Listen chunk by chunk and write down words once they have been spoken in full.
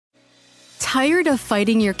Tired of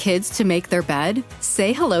fighting your kids to make their bed?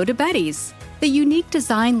 Say hello to Betty's. The unique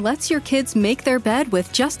design lets your kids make their bed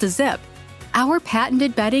with just a zip. Our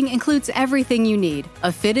patented bedding includes everything you need: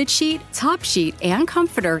 a fitted sheet, top sheet, and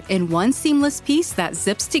comforter in one seamless piece that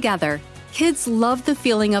zips together. Kids love the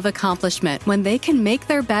feeling of accomplishment when they can make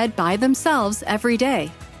their bed by themselves every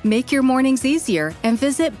day. Make your mornings easier and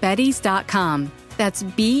visit beddys.com. That's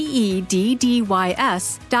BEDDYS.com.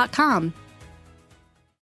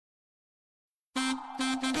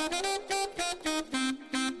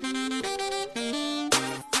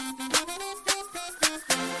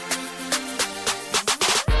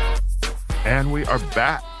 And we are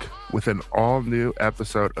back with an all-new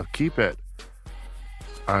episode of Keep It.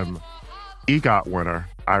 I'm EGOT winner,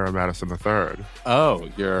 Ira Madison III. Oh,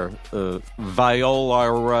 you're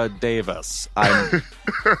Viola Davis.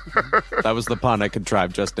 That was the pun I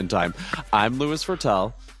contrived just in time. I'm Louis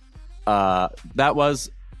Fertel. That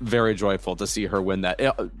was very joyful to see her win that.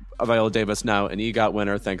 Viola Davis, now an EGOT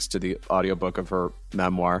winner, thanks to the audiobook of her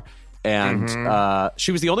memoir. And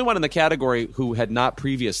she was the only one in the category who had not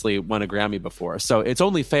previously won a Grammy before. So it's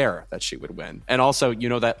only fair that she would win. And also, you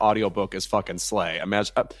know, that audiobook is fucking slay.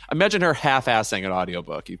 Imagine her half-assing an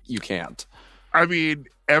audiobook. You can't. I mean,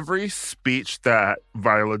 every speech that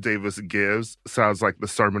Viola Davis gives sounds like the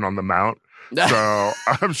Sermon on the Mount. So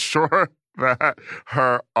I'm sure that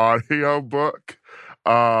her audiobook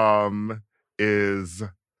is,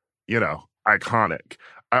 iconic.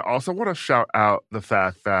 I also want to shout out the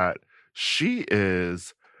fact that she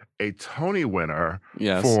is a Tony winner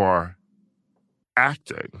for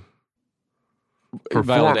acting.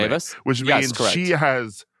 Viola Davis? Which means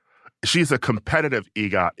she's a competitive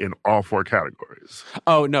EGOT in all 4 categories.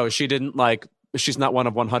 Oh, no, she didn't she's not one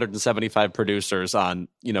of 175 producers on,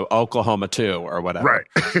 Oklahoma 2 or whatever. Right.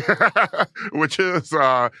 Which is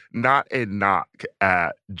not a knock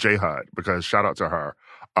at J-HUD, because shout out to her.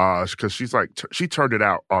 Because she turned it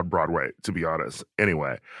out on Broadway, to be honest,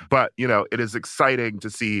 anyway. But, it is exciting to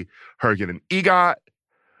see her get an EGOT,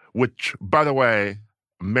 which, by the way,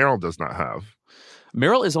 Meryl does not have.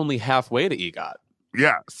 Meryl is only halfway to EGOT.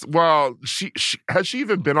 Yes. Well, she has she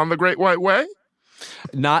even been on The Great White Way?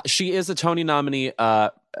 She is a Tony nominee. In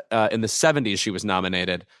the 70s, she was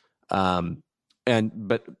nominated. But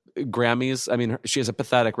Grammys, I mean, she has a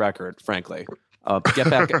pathetic record, frankly. Get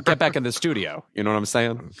back in the studio. You know what I'm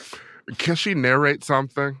saying? Can she narrate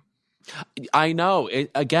something? I know.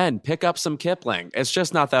 Again, pick up some Kipling. It's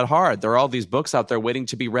just not that hard. There are all these books out there waiting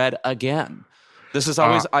to be read again. This is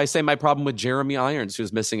always, I say, my problem with Jeremy Irons,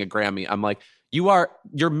 who's missing a Grammy. I'm like, your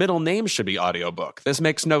middle name should be audiobook. This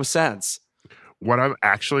makes no sense. What I'm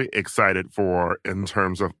actually excited for in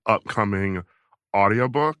terms of upcoming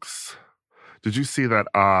audiobooks, did you see that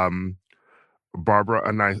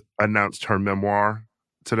Barbara announced her memoir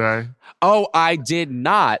today? Oh, I did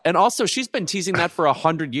not. And also, she's been teasing that for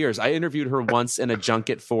 100 years. I interviewed her once in a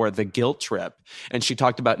junket for The Guilt Trip, and she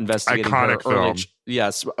talked about investigating iconic her early... film.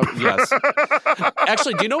 Yes.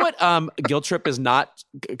 Actually, do you know what? Guilt Trip is not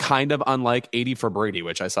kind of unlike 80 for Brady,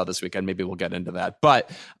 which I saw this weekend. Maybe we'll get into that. But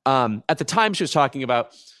at the time, she was talking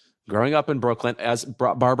about growing up in Brooklyn, as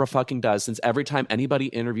Barbara fucking does, since every time anybody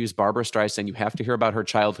interviews Barbara Streisand, you have to hear about her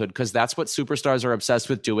childhood, because that's what superstars are obsessed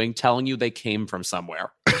with doing, telling you they came from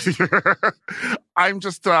somewhere. I'm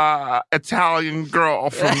just an Italian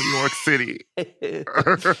girl from New York City.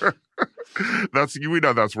 We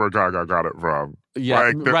know that's where Gaga got it from.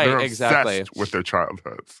 Yeah, they're exactly. Obsessed with their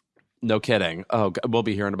childhoods. No kidding. Oh, we'll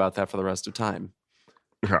be hearing about that for the rest of time.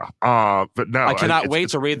 Yeah, but no, I cannot wait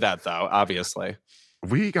to read that, though. Obviously.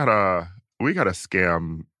 We gotta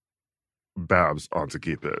scam Babs on to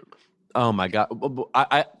Keep It. Oh my God.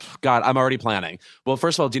 I'm already planning. Well,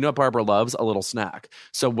 first of all, do you know what Barbara loves? A little snack.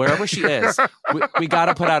 So wherever she is, we got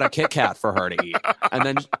to put out a Kit Kat for her to eat. And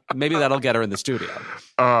then maybe that'll get her in the studio.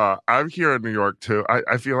 I'm here in New York too.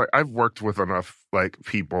 I feel like I've worked with enough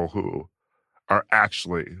people who are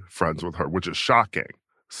actually friends with her, which is shocking.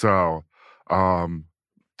 So, time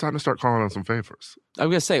to start calling on some favors. I'm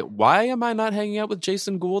going to say, why am I not hanging out with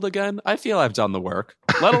Jason Gould again? I feel I've done the work.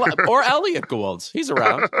 Or Elliot Gould. He's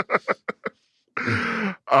around.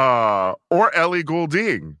 Or Ellie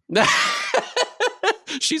Goulding.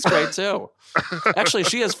 She's great too. Actually,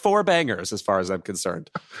 she has 4 bangers as far as I'm concerned.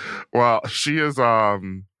 Well, she is, her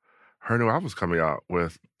new album's coming out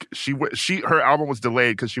with, her album was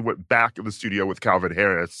delayed because she went back in the studio with Calvin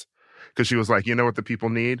Harris because she was like, you know what the people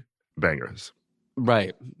need? Bangers.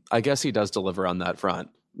 Right. I guess he does deliver on that front.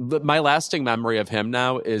 My lasting memory of him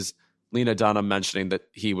now is Lena Dunham mentioning that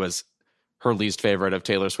he was her least favorite of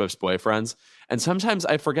Taylor Swift's boyfriends. And sometimes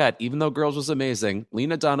I forget, even though Girls was amazing,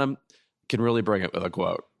 Lena Dunham can really bring it with a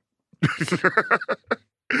quote.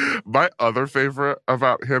 My other favorite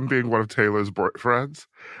about him being one of Taylor's boyfriends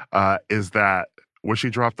is that when she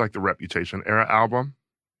dropped like the Reputation era album,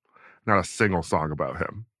 not a single song about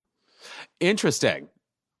him. Interesting.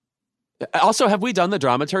 Also, have we done the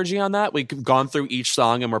dramaturgy on that? We've gone through each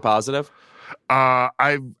song and we're positive? I'm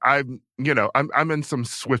in some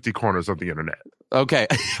Swiftie corners of the internet. Okay.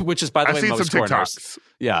 Which is, by the way, I've seen most some corners. TikToks.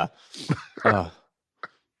 Yeah.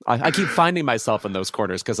 I keep finding myself in those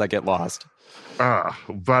corners because I get lost.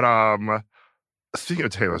 But speaking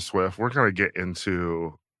of Taylor Swift, we're going to get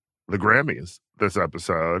into the Grammys this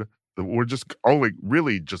episode. We're just only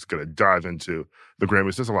really just going to dive into the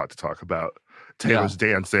Grammys. There's a lot to talk about. Taylor's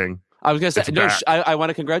dancing. I was going to say, no, I want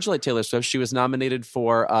to congratulate Taylor Swift. She was nominated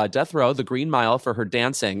for Death Row, The Green Mile, for her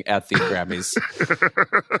dancing at the Grammys.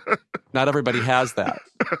 Not everybody has that.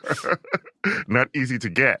 Not easy to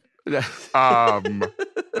get. Talk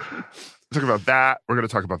about that. We're going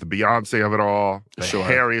to talk about the Beyonce of it all, the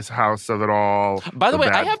Harry's house of it all. By the way,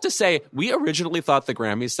 I have to say, we originally thought the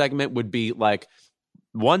Grammys segment would be like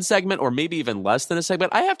one segment or maybe even less than a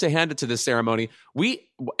segment. I have to hand it to this ceremony.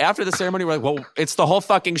 After the ceremony, we're like, well, it's the whole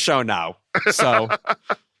fucking show now. So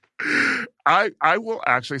I will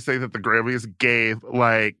actually say that the Grammys gave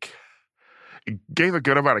a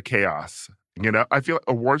good amount of chaos. You know, I feel like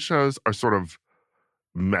award shows are sort of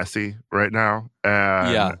messy right now,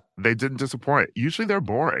 and they didn't disappoint. Usually they're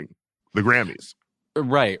boring, the Grammys.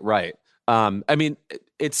 Right. I mean,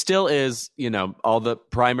 it still is, all the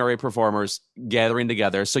primary performers gathering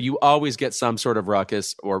together. So you always get some sort of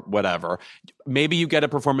ruckus or whatever. Maybe you get a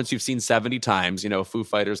performance you've seen 70 times, Foo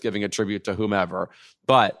Fighters giving a tribute to whomever.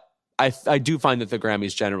 But I do find that the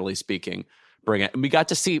Grammys, generally speaking, bring it. And we got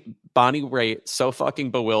to see Bonnie Raitt so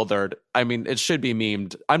fucking bewildered. I mean, it should be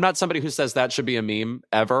memed. I'm not somebody who says that should be a meme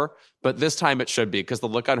ever, but this time it should be, because the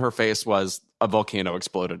look on her face was a volcano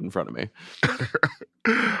exploded in front of me.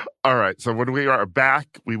 All right. So when we are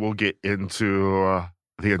back, we will get into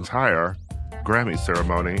the entire Grammy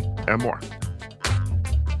ceremony and more.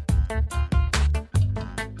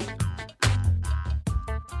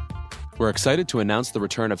 We're excited to announce the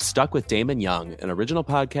return of Stuck with Damon Young, an original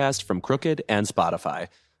podcast from Crooked and Spotify.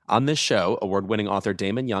 On this show, award-winning author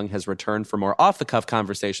Damon Young has returned for more off-the-cuff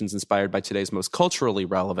conversations inspired by today's most culturally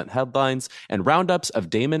relevant headlines and roundups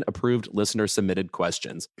of Damon-approved listener-submitted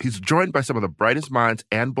questions. He's joined by some of the brightest minds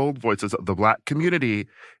and bold voices of the Black community,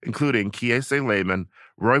 including Kiese Lehman,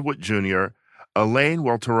 Roy Wood Jr., Elaine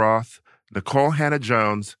Welteroth, Nicole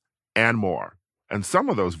Hannah-Jones, and more. And some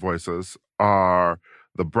of those voices are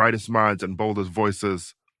the brightest minds and boldest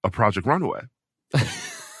voices of Project Runway.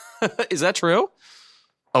 Is that true?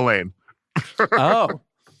 Elaine. Oh.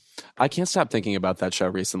 I can't stop thinking about that show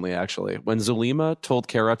recently, actually. When Zulema told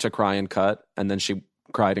Kara to cry and cut, and then she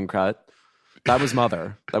cried and cut. That was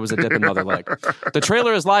Mother. That was a dip in Mother leg. The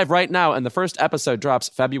trailer is live right now, and the first episode drops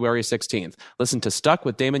February 16th. Listen to Stuck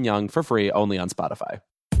with Damon Young for free only on Spotify.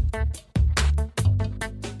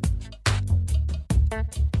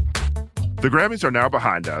 The Grammys are now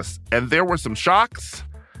behind us, and there were some shocks,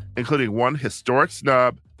 including one historic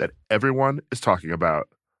snub that everyone is talking about.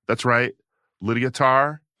 That's right, Lydia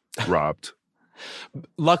Tarr robbed.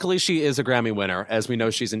 Luckily, she is a Grammy winner. As we know,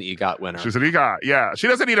 she's an EGOT winner. She's an EGOT, yeah. She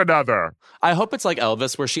doesn't need another. I hope it's like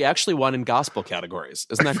Elvis, where she actually won in gospel categories.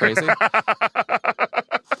 Isn't that crazy?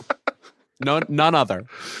 No, none other.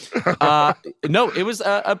 No, it was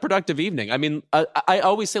a productive evening. I mean, I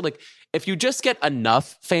always say, like, if you just get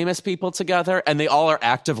enough famous people together and they all are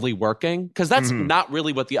actively working, because that's not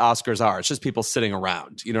really what the Oscars are. It's just people sitting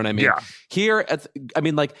around. You know what I mean? Yeah. Here,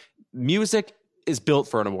 music is built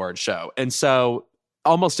for an award show. And so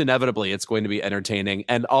almost inevitably, it's going to be entertaining.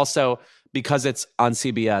 And also, because it's on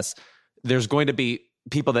CBS, there's going to be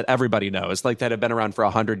people that everybody knows, like that have been around for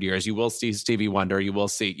 100 years. You will see Stevie Wonder. You will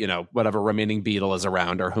see, whatever remaining Beatle is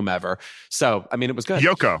around or whomever. So, I mean, it was good.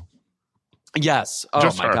 Yoko. Yes. Oh,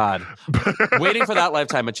 Just my her. God. Waiting for that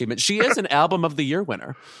Lifetime Achievement. She is an Album of the Year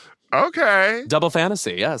winner. Okay. Double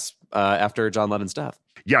Fantasy, yes, after John Lennon's death.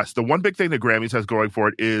 Yes, the one big thing that Grammys has going for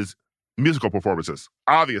it is musical performances,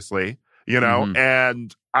 obviously,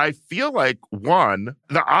 and I feel like, the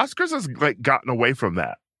Oscars has gotten away from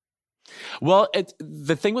that. Well,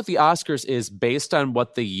 the thing with the Oscars is based on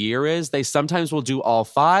what the year is. They sometimes will do all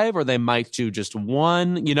 5 or they might do just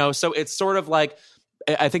one, so it's sort of like,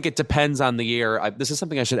 I think it depends on the year. This is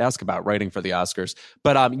something I should ask about writing for the Oscars,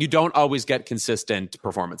 but you don't always get consistent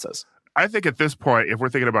performances. I think at this point, if we're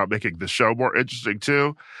thinking about making the show more interesting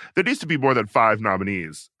too, there needs to be more than 5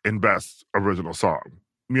 nominees in Best Original Song,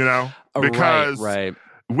 because right.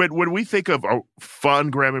 when we think of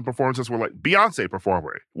fun Grammy performances, we're like Beyonce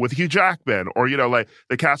performing with Hugh Jackman, or, you know, like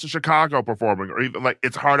the cast of Chicago performing, or even like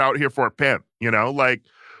It's Hard Out Here for a Pimp, you know, like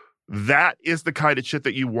that is the kind of shit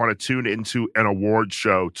that you want to tune into an award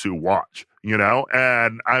show to watch, you know?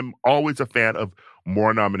 And I'm always a fan of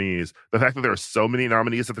more nominees. The fact that there are so many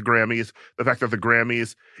nominees at the Grammys, the fact that the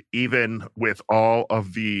Grammys, even with all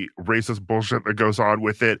of the racist bullshit that goes on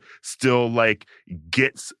with it, still like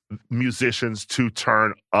gets musicians to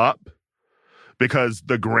turn up, because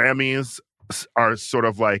the Grammys are sort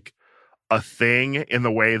of like a thing in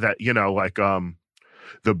the way that, you know, like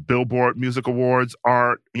the Billboard Music Awards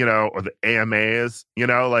aren't, you know, or the AMAs, you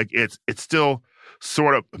know, like it still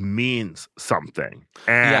sort of means something.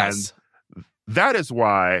 And yes. That is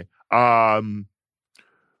why I'd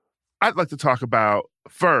like to talk about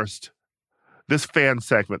first this fan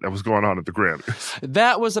segment that was going on at the Grammys.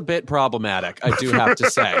 That was a bit problematic, I do have to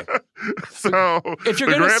say. So if you're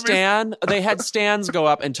going to stan, they had stans go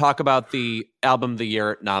up and talk about the Album of the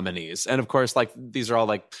Year nominees. And of course, like these are all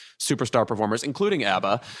like superstar performers, including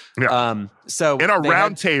ABBA. Yeah. So in a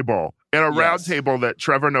round table that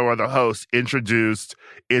Trevor Noah, the host, introduced,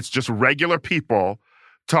 it's just regular people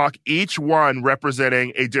talk, each one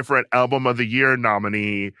representing a different Album of the Year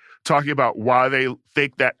nominee, talking about why they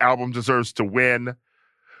think that album deserves to win.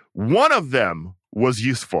 One of them was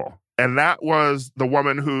useful, and that was the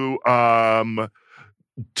woman who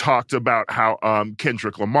talked about how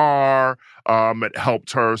Kendrick Lamar it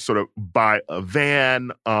helped her sort of buy a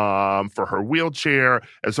van for her wheelchair,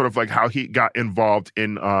 and sort of like how he got involved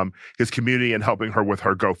in his community and helping her with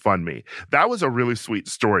her GoFundMe. That was a really sweet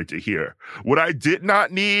story to hear. What I did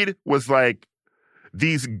not need was like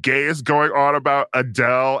these gays going on about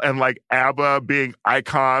Adele and like ABBA being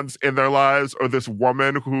icons in their lives, or this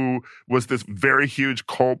woman who was this very huge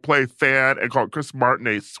Coldplay fan and called Chris Martin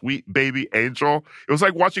a sweet baby angel. It was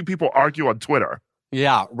like watching people argue on Twitter.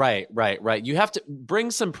 Yeah, right. You have to bring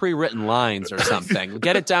some pre-written lines or something.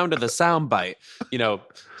 Get it down to the soundbite. You know,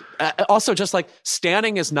 also just like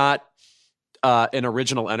standing is not an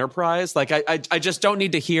original enterprise. Like I just don't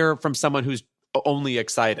need to hear from someone who's only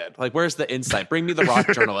excited. Like, where's the insight? Bring me the rock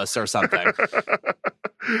journalists or something.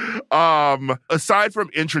 Aside from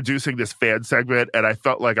introducing this fan segment, and I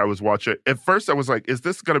felt like I was watching, at first I was like, is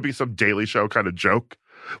this going to be some Daily Show kind of joke?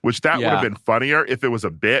 Which that would have been funnier if it was a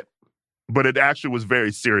bit, but it actually was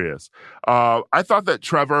very serious. I thought that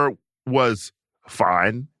Trevor was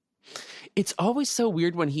fine. It's always so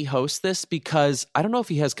weird when he hosts this, because I don't know if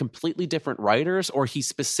he has completely different writers or he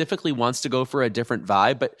specifically wants to go for a different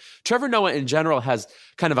vibe. But Trevor Noah in general has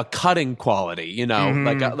kind of a cutting quality, you know,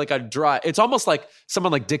 like a dry. It's almost like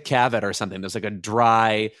someone like Dick Cavett or something. There's like a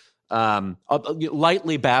dry,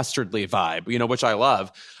 lightly bastardly vibe, you know, which I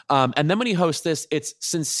love. And then when he hosts this, it's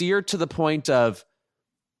sincere to the point of,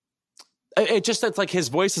 it's like his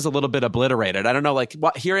voice is a little bit obliterated. I don't know, like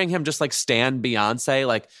hearing him just like stan Beyonce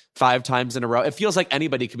like 5 times in a row. It feels like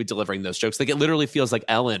anybody could be delivering those jokes. Like it literally feels like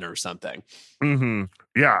Ellen or something. Mm-hmm.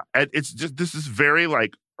 Yeah. And it's just, this is very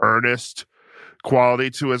like earnest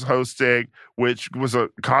quality to his hosting, which was a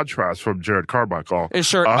contrast from Jared Carmichael.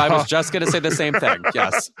 Sure. I was just going to say the same thing.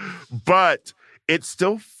 Yes. But it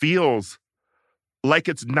still feels like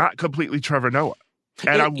it's not completely Trevor Noah. And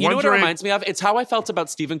I'm wondering, you know what it reminds me of? It's how I felt about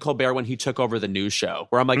Stephen Colbert when he took over the news show,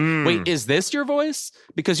 where I'm like, wait, is this your voice?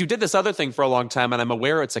 Because you did this other thing for a long time, and I'm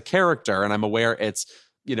aware it's a character, and I'm aware it's,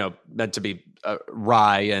 you know, meant to be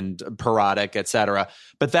wry and parodic, etc.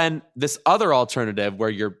 But then this other alternative where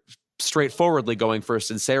you're straightforwardly going for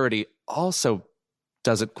sincerity also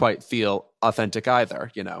doesn't quite feel authentic either.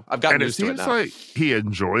 You know, I've gotten used to it now. And it seems like he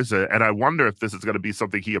enjoys it, and I wonder if this is going to be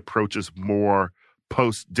something he approaches more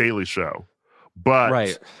post Daily Show.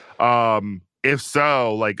 But if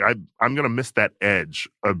so, like I'm gonna miss that edge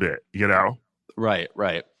a bit, you know? Right.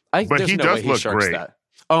 But he does look great. That.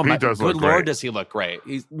 Oh my good Lord, great. Does he look great?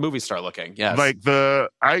 He's movie star looking. Yes. Like him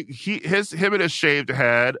and his shaved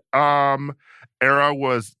head era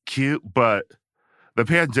was cute, but the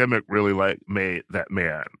pandemic really like made that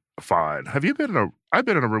man fine. I've been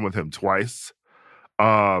in a room with him twice.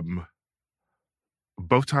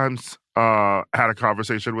 Both times had a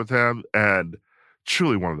conversation with him, and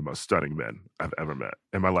truly one of the most stunning men I've ever met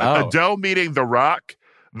in my life. Oh. Adele meeting The Rock,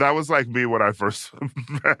 that was like me when I first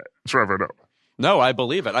met Trevor Noah. No, I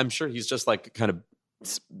believe it. I'm sure he's just like kind of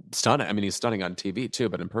stunning. I mean, he's stunning on TV too,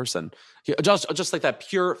 but in person, just like that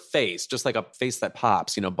pure face, just like a face that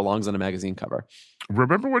pops, you know, belongs on a magazine cover.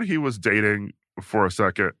 Remember when he was dating for a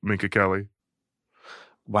second Minka Kelly?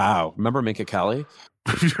 Wow. Remember Minka Kelly?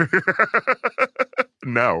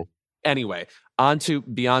 No. Anyway, on to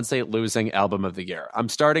Beyonce losing Album of the Year. I'm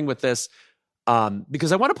starting with this.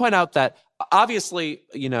 Because I want to point out that obviously,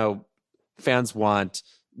 fans want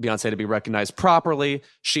Beyonce to be recognized properly.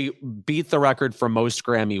 She beat the record for most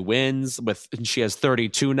Grammy wins she has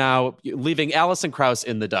 32 now, leaving Alison Krauss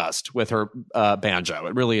in the dust with her banjo.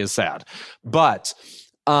 It really is sad. But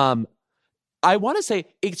I want to say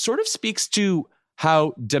it sort of speaks to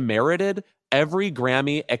how demerited every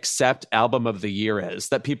Grammy except Album of the Year is,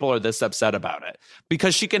 that people are this upset about it.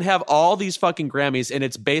 Because she can have all these fucking Grammys, and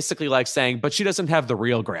it's basically like saying, but she doesn't have the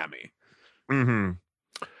real Grammy. Mm-hmm.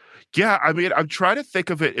 Yeah, I mean, I'm trying to think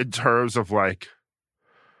of it in terms of for the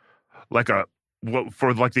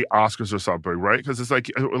Oscars or something, right? Because it's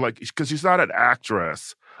because she's not an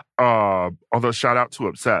actress. Although shout out to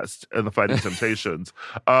Obsessed and the Fighting Temptations.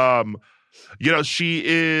 She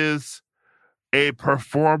is a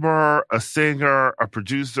performer, a singer, a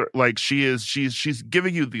producer. Like she's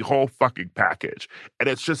giving you the whole fucking package, and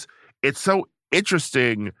it's so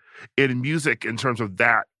interesting in music in terms of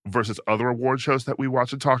that versus other award shows that we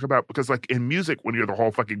watch and talk about. Because like in music, when you're the whole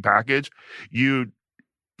fucking package, you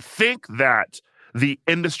think that the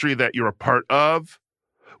industry that you're a part of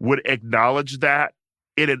would acknowledge that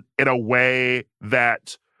in a way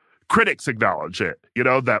that critics acknowledge it,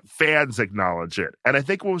 that fans acknowledge it. And I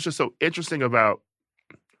think what was just so interesting about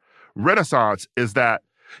Renaissance is that,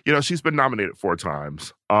 she's been nominated 4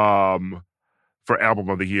 times for Album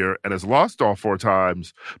of the Year and has lost all 4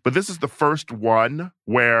 times. But this is the first one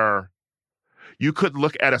where you could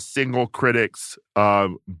look at a single critic's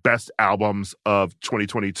best albums of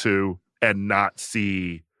 2022 and not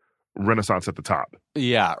see Renaissance at the top.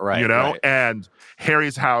 Yeah, right. Right. And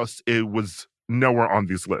Harry's House, it was nowhere on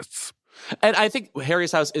these lists. And I think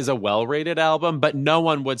Harry's House is a well-rated album, but no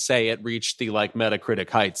one would say it reached the Metacritic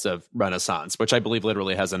heights of Renaissance, which I believe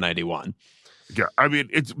literally has a 91. Yeah, I mean,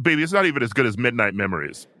 it's not even as good as Midnight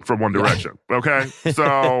Memories from One Direction, okay?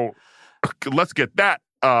 So let's get that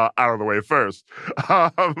out of the way first.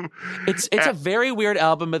 It's a very weird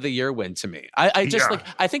Album of the Year win to me. I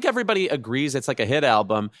think everybody agrees it's like a hit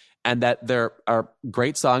album and that there are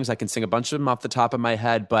great songs. I can sing a bunch of them off the top of my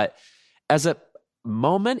head, but as a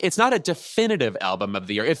moment, it's not a definitive Album of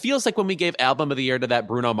the Year. It feels like when we gave Album of the Year to that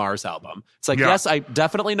Bruno Mars album. It's like, yes, I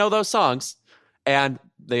definitely know those songs. And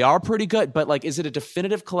they are pretty good, but is it a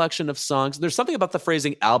definitive collection of songs? There's something about the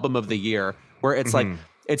phrasing Album of the Year where it's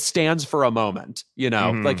it stands for a moment,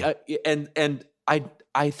 and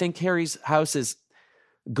I think Harry's House is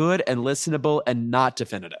good and listenable and not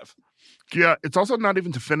definitive. Yeah, it's also not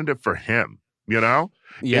even definitive for him, Yeah.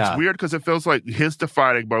 It's weird because it feels like his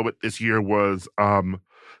defining moment this year was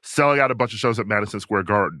selling out a bunch of shows at Madison Square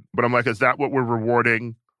Garden. But I'm like, is that what we're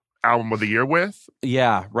rewarding Album of the Year with?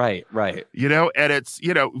 Yeah, right. And it's,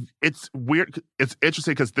 it's weird. It's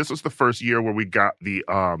interesting because this was the first year where we got the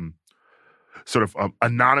sort of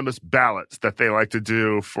anonymous ballots that they like to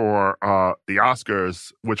do for the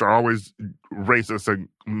Oscars, which are always racist and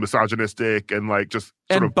misogynistic and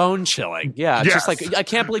and bone chilling. Yeah, yes. Just I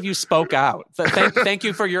can't believe you spoke out. Thank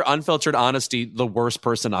you for your unfiltered honesty, the worst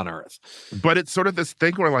person on earth. But it's sort of this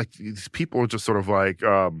thing where these people are just sort of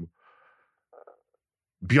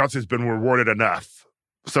Beyonce's been rewarded enough,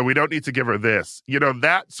 so we don't need to give her this.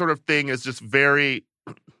 That sort of thing is just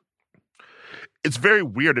it's very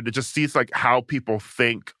weird, and it just sees how people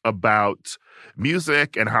think about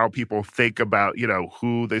music and how people think about,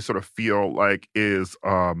 who they sort of feel like is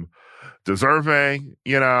deserving,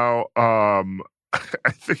 I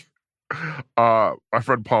think my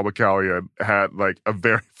friend Paul McCallion had a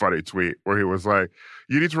very funny tweet where he was like,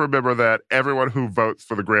 you need to remember that everyone who votes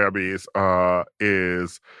for the Grammys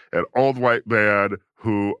is an old white man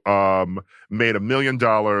who made $1 million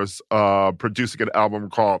producing an album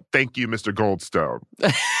called Thank You, Mr. Goldstone.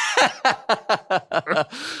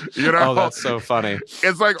 Oh, that's so funny.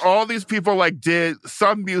 It's all these people did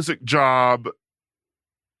some music job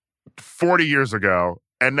 40 years ago,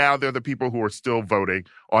 and now they're the people who are still voting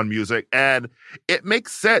on music. And it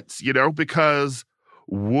makes sense, because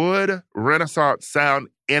would Renaissance sound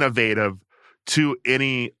innovative to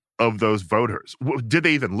any of those voters? Did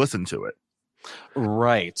they even listen to it?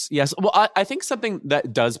 Right. Yes. Well, I think something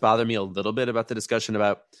that does bother me a little bit about the discussion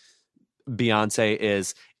about Beyonce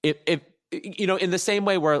is if in the same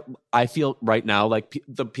way where I feel right now,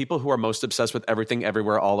 the people who are most obsessed with Everything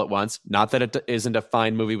Everywhere All at Once, not that it isn't a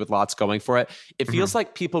fine movie with lots going for it, it feels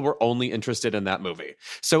like people were only interested in that movie.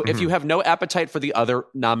 So if you have no appetite for the other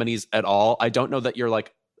nominees at all, I don't know that you're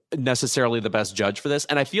necessarily the best judge for this.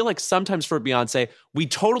 And I feel like sometimes for Beyonce, we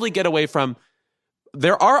totally get away from,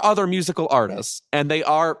 there are other musical artists and they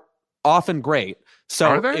are often great.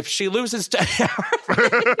 So if she loses to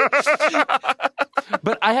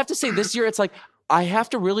but I have to say this year, it's I have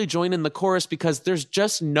to really join in the chorus because there's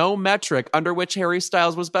just no metric under which Harry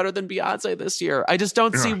Styles was better than Beyonce this year. I just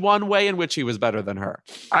don't see one way in which he was better than her.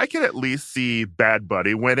 I can at least see Bad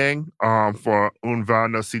Buddy winning for Un Va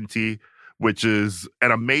No Sinti, which is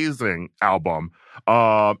an amazing album.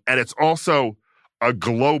 And it's also a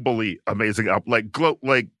globally amazing album.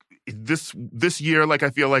 Like this year, like I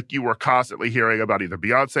feel like you were constantly hearing about either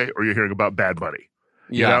Beyonce or you're hearing about Bad Buddy.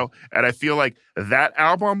 You know? And I feel like that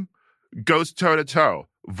album goes toe-to-toe.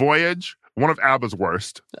 Voyage, one of ABBA's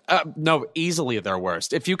worst. No, easily their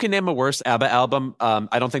worst. If you can name a worse ABBA album,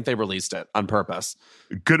 I don't think they released it on purpose.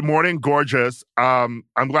 Good Morning, gorgeous. I'm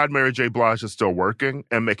glad Mary J. Blige is still working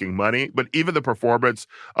and making money, but even the performance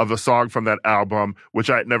of the song from that album, which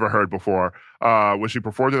I had never heard before, when she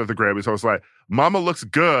performed it at the Grammys, I was like, Mama looks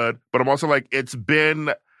good, but I'm also like, it's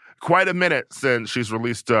been quite a minute since she's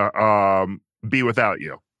released Be Without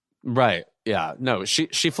You. Right. Yeah. No, she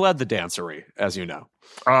fled the dancery, as you know.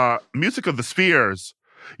 Music of the Spheres.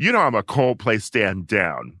 You know I'm a Coldplay stand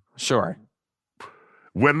down. Sure.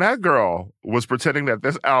 When that girl was pretending that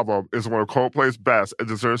this album is one of Coldplay's best and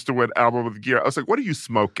deserves to win Album of the Year, I was like, what are you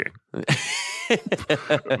smoking?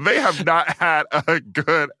 They have not had a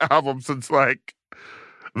good album since, like,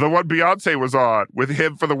 the one Beyonce was on with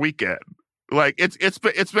him for the weekend. Like, it's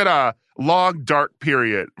been a long, dark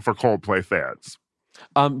period for Coldplay fans.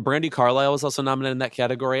 Brandi Carlile was also nominated in that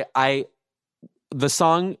category. The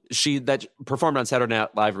song that performed on Saturday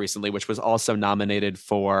Night Live recently, which was also nominated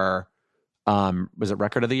for, was it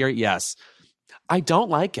Record of the Year? Yes. I don't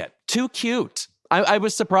like it. Too cute. I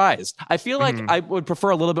was surprised. I feel like I would prefer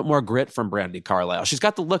a little bit more grit from Brandi Carlile. She's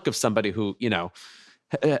got the look of somebody who, you know,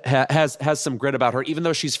 has some grit about her, even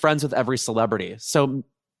though she's friends with every celebrity. So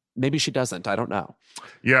maybe she doesn't. I don't know.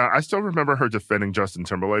 Yeah, I still remember her defending Justin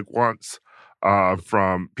Timberlake once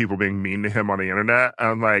from people being mean to him on the internet. And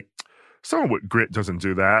I'm like, someone with grit doesn't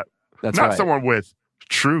do that. That's not right. Someone with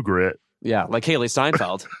true grit. Yeah, like Haley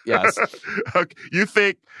Steinfeld. Yes. Okay. You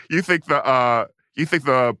think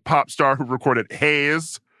the pop star who recorded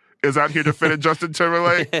Haze is out here defending Justin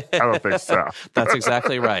Timberlake? I don't think so. That's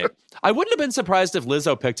exactly right. I wouldn't have been surprised if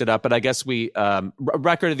Lizzo picked it up, but I guess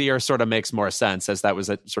Record of the Year sort of makes more sense, as that was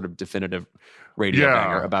a sort of definitive radio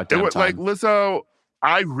banger about downtime. Like Lizzo,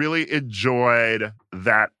 I really enjoyed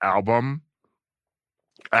that album.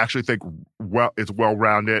 I actually think it's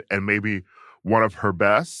well-rounded and maybe one of her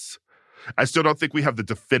best. I still don't think we have the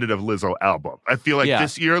definitive Lizzo album. I feel like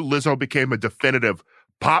this year Lizzo became a definitive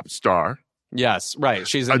pop star. Yes, right.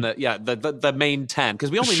 She's in the main 10,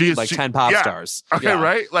 because we only need 10 pop stars. Okay,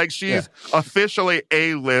 right? Like she's officially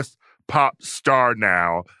A-list pop star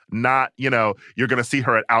now. Not, you're going to see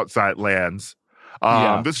her at Outside Lands.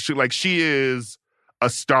 She is a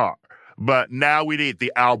star. But now we need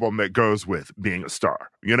the album that goes with being a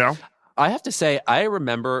star, I have to say, I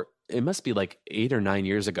remember, it must be like 8 or 9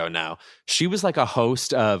 years ago now, she was like a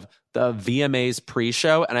host of the VMAs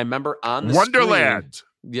pre-show, and I remember on the Wonderland.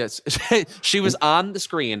 Screen, yes, she was on the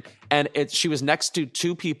screen, and she was next to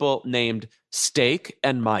two people named Steak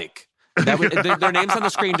and Mike. Their names on the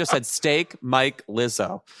screen just said Steak, Mike,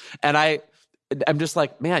 Lizzo. And I'm just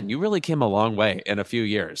like, man, you really came a long way in a few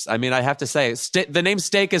years. I mean, I have to say, the name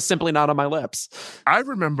Steak is simply not on my lips. I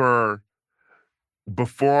remember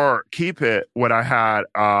before Keep It, when I had,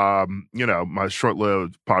 my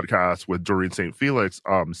short-lived podcast with Doreen St. Felix,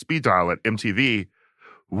 Speed Dial at MTV,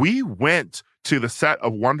 we went to the set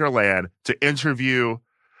of Wonderland to interview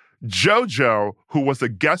JoJo, who was a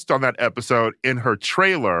guest on that episode, in her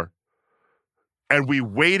trailer. And we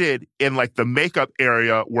waited in like the makeup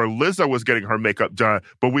area where Lizzo was getting her makeup done,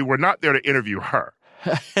 but we were not there to interview her,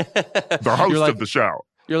 the host of the show.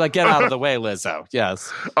 You're like, get out of the way, Lizzo.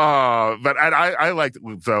 Yes. But I liked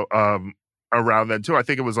Lizzo around then too. I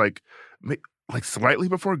think it was like slightly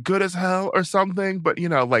before Good as Hell or something. But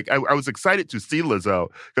I was excited to see Lizzo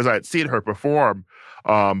because I had seen her perform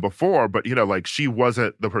before. But she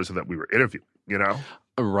wasn't the person that we were interviewing.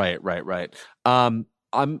 Right.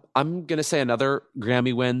 I'm gonna say another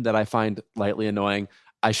Grammy win that I find lightly annoying.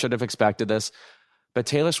 I should have expected this, but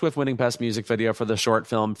Taylor Swift winning Best Music Video for the short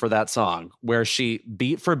film for that song, where she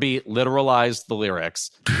beat for beat literalized the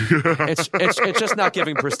lyrics. It's just not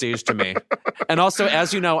giving prestige to me. And also,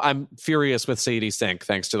 as you know, I'm furious with Sadie Sink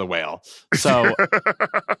thanks to The Whale. So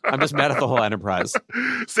I'm just mad at the whole enterprise.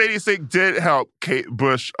 Sadie Sink did help Kate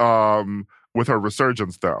Bush with her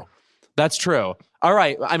resurgence, though. That's true. All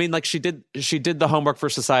right. I mean, she did the homework for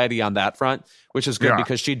Society on that front, which is good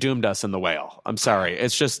because she doomed us in The Whale. I'm sorry.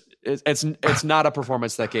 It's just it's not a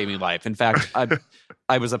performance that gave me life. In fact,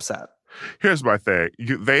 I was upset. Here's my thing.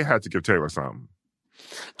 They had to give Taylor something.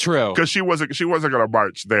 True. Because she wasn't going to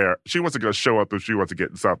march there. She wasn't going to show up if she wasn't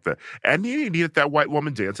getting something. And he needed that white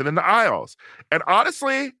woman dancing in the aisles. And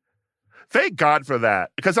honestly, thank God for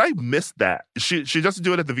that, because I missed that. She doesn't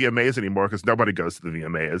do it at the VMAs anymore because nobody goes to the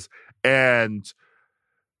VMAs. And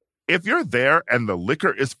if you're there and the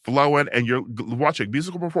liquor is flowing and you're watching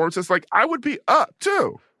musical performances, like, I would be up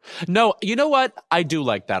too. No, you know what? I do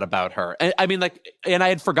like that about her. I mean, like, and I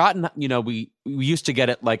had forgotten, we used to get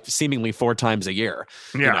it like seemingly 4 times a year.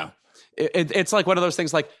 Yeah. It's like one of those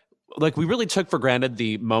things like we really took for granted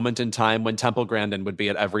the moment in time when Temple Grandin would be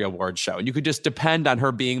at every award show. And you could just depend on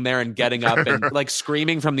her being there and getting up and like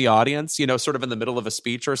screaming from the audience, sort of in the middle of a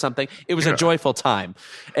speech or something. It was a joyful time.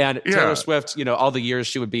 And Taylor Swift, all the years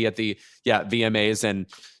she would be at the VMAs, and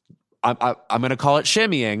I'm going to call it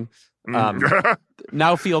shimmying.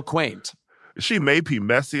 Now feel quaint. She may be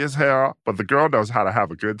messy as hell, but the girl knows how to have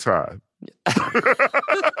a good time.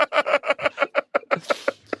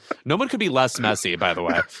 No one could be less messy, by the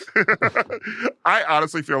way. I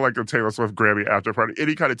honestly feel like a Taylor Swift Grammy after party,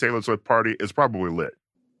 any kind of Taylor Swift party, is probably lit.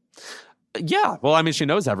 Yeah. Well, I mean, she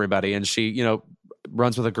knows everybody, and she,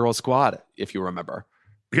 runs with a girl squad, if you remember.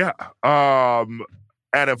 Yeah. And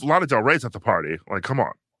if Lana Del Rey's at the party, like, come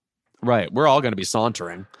on. Right. We're all going to be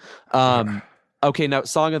sauntering. Okay, now,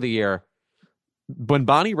 Song of the Year. When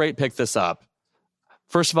Bonnie Raitt picked this up,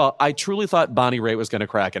 first of all, I truly thought Bonnie Raitt was going to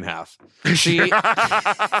crack in half. They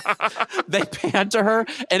panned to her,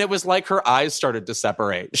 and it was like her eyes started to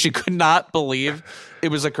separate. She could not believe it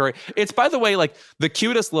was occurring. It's, by the way, like the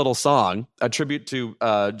cutest little song, a tribute to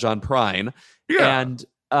John Prine. Yeah. And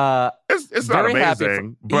it's not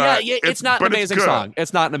amazing. It's not an amazing song.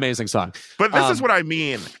 It's not an amazing song. But this is what I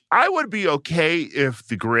mean. I would be okay if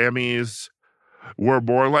the Grammys were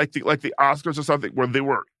more like the Oscars or something, where they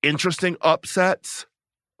were interesting upsets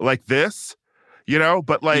like this,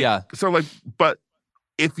 but but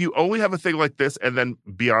if you only have a thing like this and then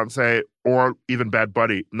Beyonce or even Bad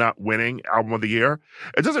Bunny not winning Album of the Year,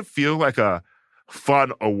 it doesn't feel like a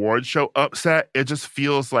fun award show upset. It just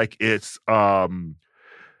feels like it's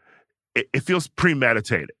it feels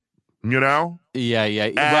premeditated,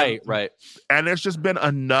 Yeah. Right. And there's just been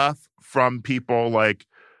enough from people like,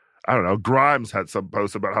 I don't know, Grimes had some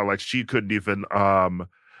posts about how like she couldn't even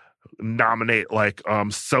nominate like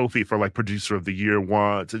Sophie for like Producer of the Year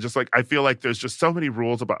once. And just like, I feel like there's just so many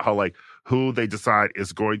rules about how like who they decide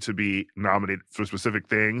is going to be nominated for specific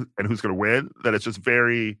things and who's going to win, that it's just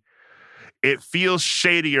it feels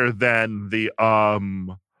shadier than the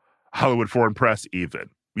Hollywood Foreign Press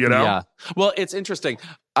even. Yeah. Well, it's interesting.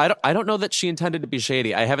 I don't know that she intended to be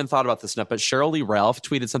shady. I haven't thought about this enough, but Cheryl Lee Ralph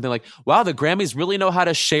tweeted something like, "Wow, the Grammys really know how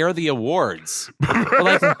to share the awards."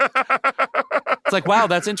 It's like, wow,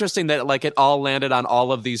 that's interesting that like it all landed on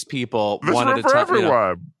all of these people one at a time.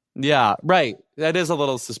 Everyone. Yeah, right. That is a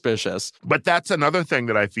little suspicious. But that's another thing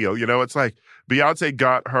that I feel. It's like Beyonce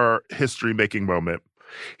got her history-making moment.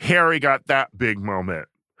 Harry got that big moment.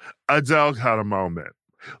 Adele got a moment.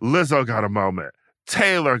 Lizzo got a moment.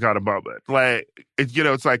 Taylor got a moment. Like,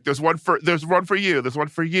 it's like there's one for you. There's one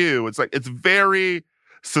for you. It's like, it's very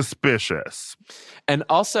suspicious. And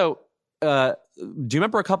also, do you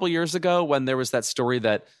remember a couple years ago when there was that story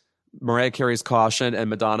that Mariah Carey's Caution and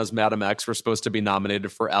Madonna's Madam X were supposed to be nominated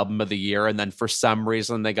for Album of the Year, and then for some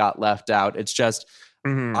reason they got left out? It's just,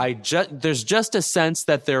 there's just a sense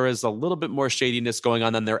that there is a little bit more shadiness going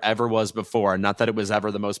on than there ever was before. Not that it was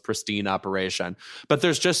ever the most pristine operation, but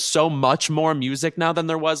there's just so much more music now than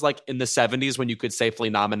there was like in the 70s when you could safely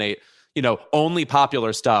nominate, only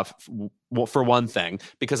popular stuff for one thing,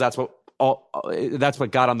 because that's what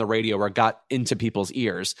got on the radio or got into people's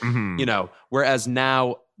ears, whereas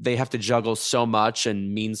now they have to juggle so much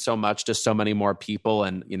and mean so much to so many more people.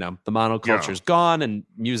 And, the monoculture's gone, and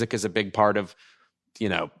music is a big part of,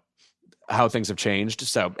 how things have changed.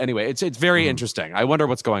 So anyway, it's very interesting. I wonder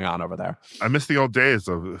what's going on over there. I miss the old days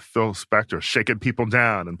of Phil Spector shaking people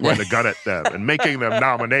down and pointing a gun at them and making them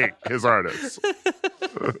nominate his artists.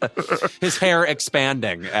 His hair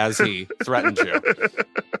expanding as he threatened you.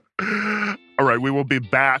 All right, we will be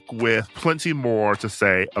back with plenty more to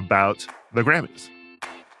say about the Grammys.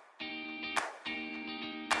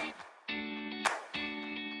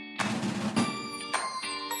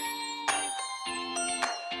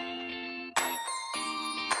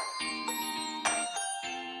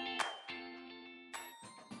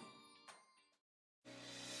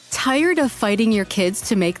 Tired of fighting your kids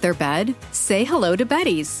to make their bed? Say hello to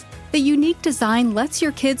Betty's. The unique design lets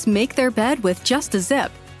your kids make their bed with just a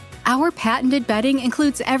zip. Our patented bedding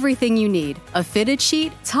includes everything you need: a fitted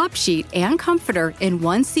sheet, top sheet, and comforter in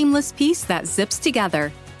one seamless piece that zips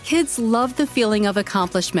together. Kids love the feeling of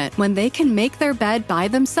accomplishment when they can make their bed by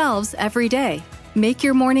themselves every day. Make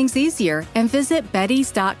your mornings easier and visit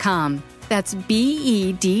Beddys.com. That's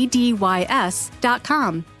BEDDYS.com.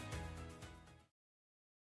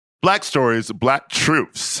 Black Stories, Black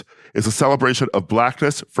Truths is a celebration of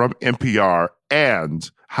Blackness from NPR and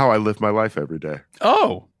how I live my life every day.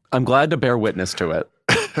 Oh, I'm glad to bear witness to it.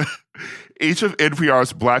 Each of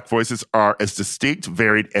NPR's Black voices are as distinct,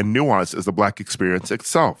 varied, and nuanced as the Black experience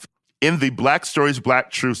itself. In the Black Stories, Black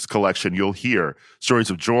Truths collection, you'll hear stories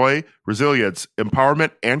of joy, resilience,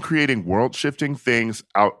 empowerment, and creating world-shifting things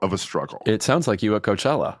out of a struggle. It sounds like you at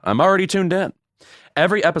Coachella. I'm already tuned in.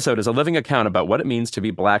 Every episode is a living account about what it means to be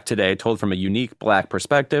Black today, told from a unique Black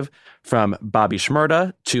perspective. From Bobby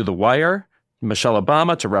Shmurda to The Wire, Michelle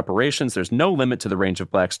Obama to reparations, there's no limit to the range of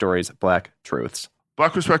Black stories, Black truths.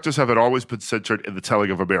 Black perspectives haven't always been centered in the telling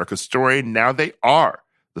of America's story. Now they are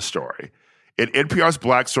the story. In NPR's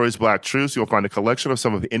Black Stories, Black Truths, you'll find a collection of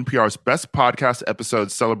some of NPR's best podcast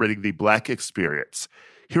episodes celebrating the Black experience.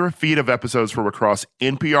 Hear a feed of episodes from across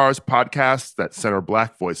NPR's podcasts that center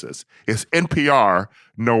Black voices. It's NPR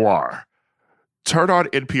Noir. Turn on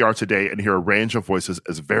NPR today and hear a range of voices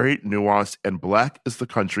as varied, nuanced, and Black as the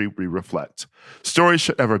country we reflect. Stories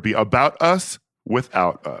should never be about us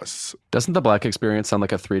without us. Doesn't the Black experience sound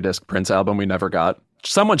like a 3-disc Prince album we never got?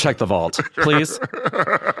 Someone check the vault, please.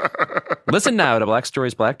 Listen now to Black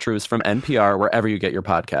Stories, Black Truths from NPR wherever you get your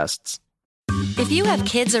podcasts. If you have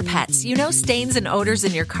kids or pets, you know stains and odors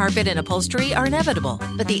in your carpet and upholstery are inevitable.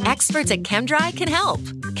 But the experts at ChemDry can help.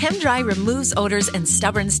 ChemDry removes odors and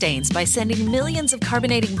stubborn stains by sending millions of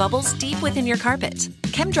carbonating bubbles deep within your carpet.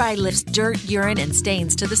 ChemDry lifts dirt, urine, and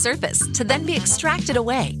stains to the surface to then be extracted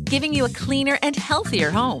away, giving you a cleaner and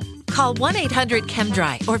healthier home. Call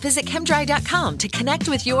 1-800-ChemDry or visit ChemDry.com to connect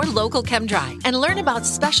with your local ChemDry and learn about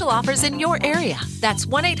special offers in your area. That's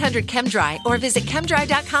 1-800-ChemDry or visit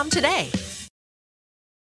ChemDry.com today.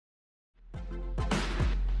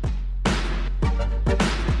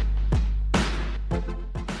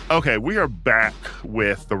 Okay, we are back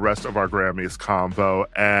with the rest of our Grammys convo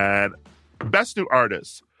and Best New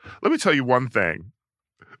Artist. Let me tell you one thing.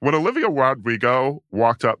 When Olivia Rodrigo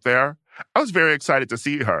walked up there, I was very excited to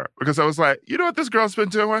see her because I was like, you know what this girl's been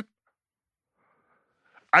doing?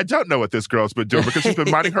 I don't know what this girl's been doing because she's been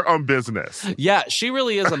minding her own business. Yeah, she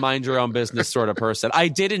really is a mind your own business sort of person. I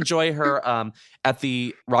did enjoy her at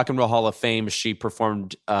the Rock and Roll Hall of Fame. She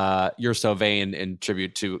performed You're So Vain in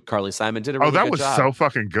tribute to Carly Simon. Did a really good job. Oh, that was so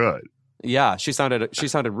fucking good. Yeah, she sounded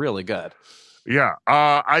really good. Yeah,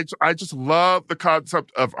 I just love the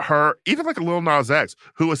concept of her, even like a Lil Nas X,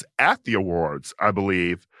 who was at the awards, I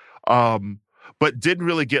believe, but didn't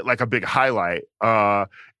really get like a big highlight.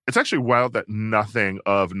 It's actually wild that nothing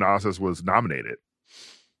of Nas's was nominated.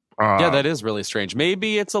 Yeah, that is really strange.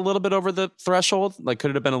 Maybe it's a little bit over the threshold. Like, could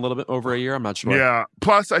it have been a little bit over a year? I'm not sure. Yeah.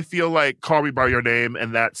 Plus, I feel like Call Me By Your Name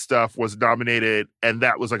and that stuff was nominated, and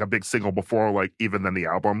that was like a big single before, like, even then the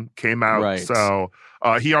album came out. Right. So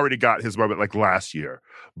he already got his moment, like, last year.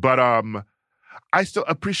 But I still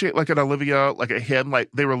appreciate, like, an Olivia, like a hymn. Like,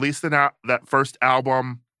 they released that first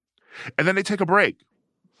album, and then they take a break.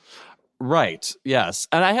 Right. Yes.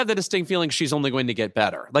 And I have the distinct feeling she's only going to get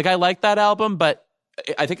better. Like, I like that album, but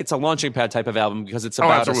I think it's a launching pad type of album because it's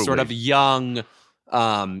about a sort of young,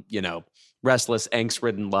 restless,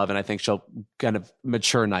 angst-ridden love, and I think she'll kind of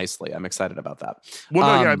mature nicely. I'm excited about that. Well,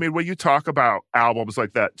 no, yeah, I mean, when you talk about albums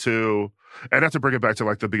like that too, and not to bring it back to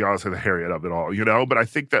like the Beyonce and the Harriet of it all, but I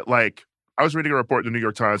think that like, I was reading a report in the New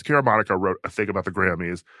York Times, Kara Monica wrote a thing about the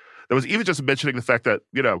Grammys that was even just mentioning the fact that,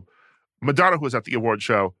 Madonna, who was at the award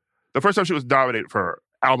show, the first time she was nominated for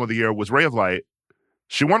Album of the Year was Ray of Light.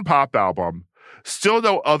 She won Pop Album. Still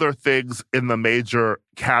no other things in the major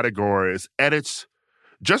categories. And it's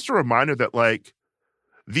just a reminder that, like,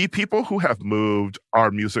 the people who have moved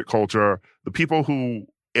our music culture, the people who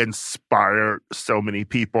inspired so many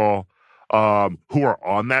people who are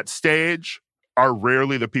on that stage are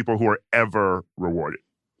rarely the people who are ever rewarded.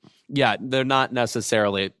 Yeah, they're not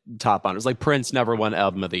necessarily top honors. Like Prince never won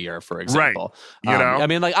Album of the Year, for example. Right. I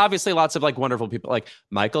mean, like obviously lots of like wonderful people. Like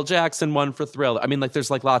Michael Jackson won for Thriller. I mean, like there's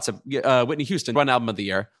like lots of Whitney Houston won Album of the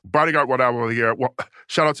Year. Bodyguard won Album of the Year. Well,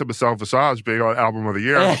 shout out to Michelle Visage being on Album of the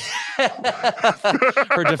Year.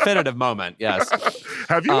 Her definitive moment. Yes.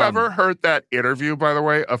 Have you ever heard that interview, by the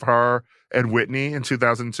way, of her and Whitney in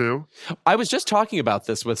 2002? I was just talking about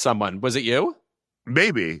this with someone. Was it you?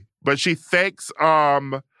 Maybe, but she thanks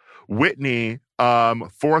Whitney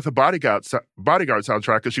for the Bodyguard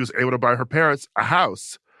soundtrack because she was able to buy her parents a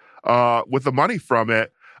house with the money from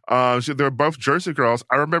it. They're both Jersey girls.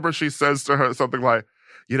 I remember she says to her something like,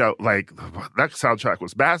 like that soundtrack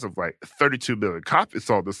was massive, like 32 million copies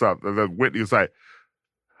sold this up. And then Whitney was like,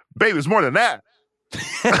 baby, it's more than that.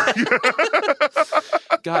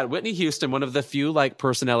 God, Whitney Houston, one of the few like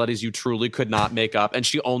personalities you truly could not make up, and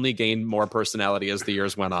she only gained more personality as the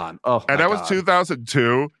years went on. Oh, and that was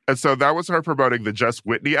 2002, and so that was her promoting the Just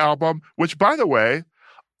Whitney album, which, by the way,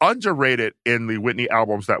 underrated in the Whitney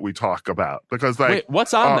albums that we talk about, because like, wait,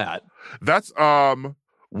 what's on that? That's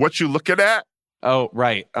What You Looking At. Oh,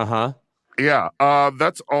 right, yeah.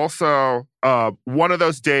 That's also One of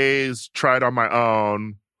Those Days, Tried on My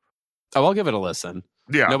Own. Oh, I'll give it a listen.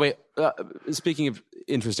 Yeah. No, wait. Speaking of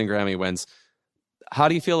interesting Grammy wins, how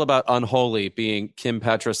do you feel about Unholy being Kim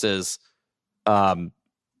Pettras's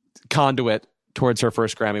conduit towards her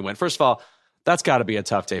first Grammy win? First of all, that's got to be a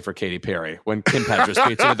tough day for Katy Perry when Kim Petras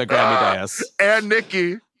beats her to the Grammy dais. And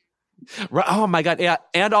Nicki. Oh, my God. Yeah.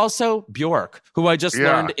 And also Bjork, who I just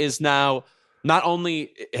learned is now, not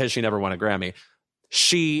only has she never won a Grammy,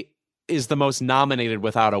 she is the most nominated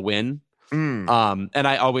without a win. And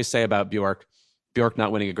I always say about Bjork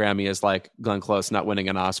not winning a Grammy is like Glenn Close not winning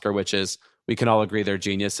an Oscar, which is, we can all agree they're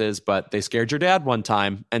geniuses, but they scared your dad one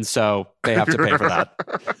time, and so they have to pay for that.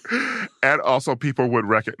 And also, people would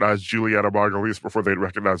recognize Juliana Margulies before they'd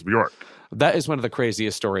recognize Bjork. That is one of the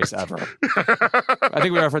craziest stories ever. I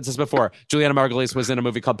think we referenced this before. Juliana Margulies was in a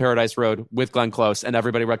movie called Paradise Road with Glenn Close, and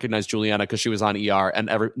everybody recognized Juliana because she was on ER, and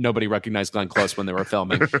nobody recognized Glenn Close when they were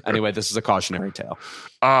filming. Anyway, this is a cautionary tale.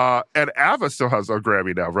 And ABBA still has a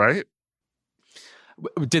Grammy now, right?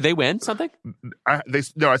 Did they win something? I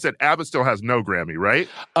said ABBA still has no Grammy, right?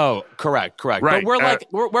 Oh, correct. Right.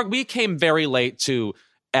 But we came very late to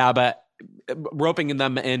ABBA, roping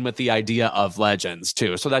them in with the idea of legends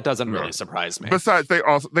too. So that doesn't really surprise me. Besides,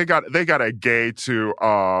 they got a gay to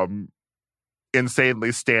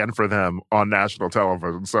insanely stand for them on national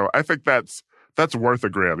television. So I think that's worth a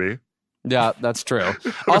Grammy. Yeah, that's true.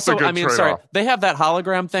 Also, I mean, sorry, trade-off. they have that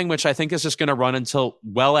hologram thing, which I think is just going to run until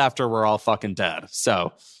well after we're all fucking dead.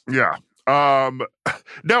 So, yeah.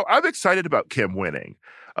 No, I'm excited about Kim winning.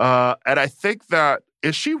 And I think that,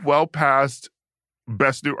 is she well past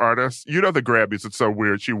Best New Artist? You know the Grammys, it's so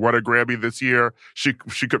weird. She won a Grammy this year. She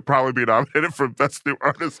could probably be nominated for Best New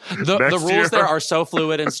Artist the next rules year. there are so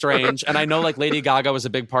fluid and strange. And I know like Lady Gaga was a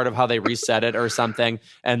big part of how they reset it or something.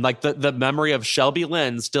 And like the memory of Shelby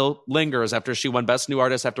Lynn still lingers after she won Best New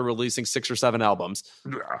Artist after releasing 6 or 7 albums.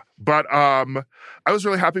 Yeah. But I was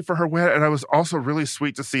really happy for her win, and I was also really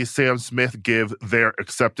sweet to see Sam Smith give their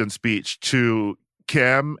acceptance speech to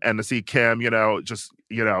Kim, and to see Kim,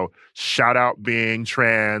 shout out being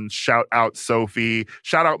trans, shout out Sophie,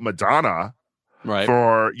 shout out Madonna, right,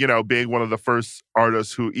 for, being one of the first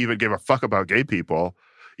artists who even gave a fuck about gay people,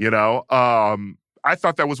 I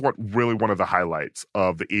thought that was one of the highlights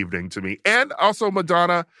of the evening to me. And also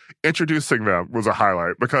Madonna introducing them was a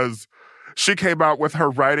highlight, because she came out with her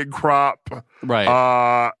riding crop,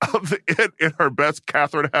 right? In her best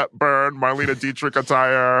Katharine Hepburn, Marlene Dietrich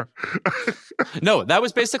attire. No, that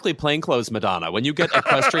was basically plainclothes Madonna. When you get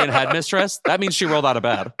equestrian headmistress, that means she rolled out of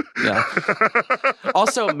bed. Yeah.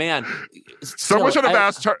 Also, man, Someone should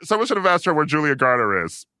have asked her where Julia Garner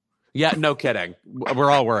is. Yeah, no kidding. We're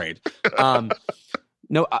all worried.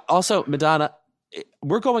 No, also Madonna,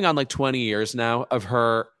 we're going on like 20 years now of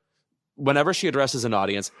her, whenever she addresses an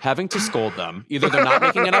audience, having to scold them. Either they're not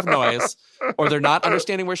making enough noise or they're not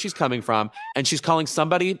understanding where she's coming from. And she's calling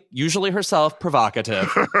somebody, usually herself,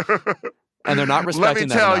 provocative. And they're not respecting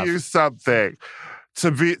that enough. Let me tell you something.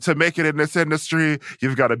 To make it in this industry,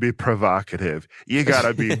 you've got to be provocative. You got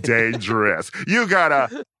to be dangerous. You got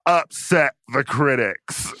to upset the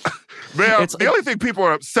critics. Man, the only thing people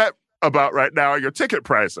are upset about right now are your ticket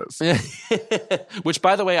prices. Which,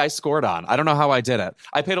 by the way, I scored on. I don't know how I did it.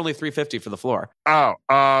 I paid only $3.50 for the floor. Oh,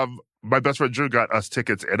 my best friend Drew got us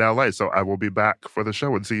tickets in LA, so I will be back for the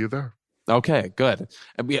show and see you there. Okay, good.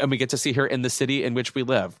 And we get to see her in the city in which we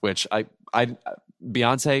live, which I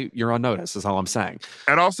Beyonce, you're on notice, is all I'm saying.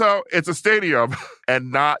 And also, it's a stadium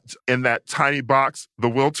and not in that tiny box, the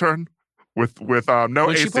Wiltern, with no when AC.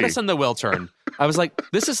 When she put us in the Wiltern, I was like,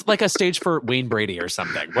 this is like a stage for Wayne Brady or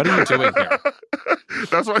something. What are you doing here?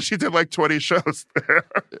 That's why she did like 20 shows there.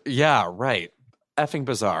 Yeah, right. Effing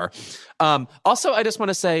bizarre. Also, I just want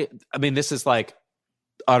to say, I mean, this is like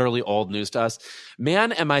utterly old news to us.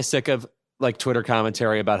 Man, am I sick of like Twitter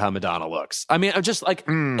commentary about how Madonna looks. I mean, I'm just like,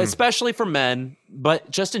 especially for men, but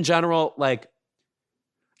just in general, like,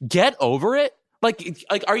 get over it. Like,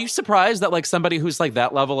 are you surprised that like somebody who's like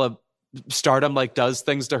that level of stardom like does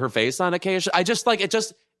things to her face on occasion? I just like it.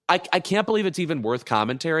 I can't believe it's even worth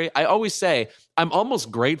commentary. I always say I'm almost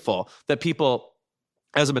grateful that people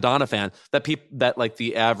as a Madonna fan, that like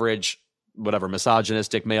the average, whatever,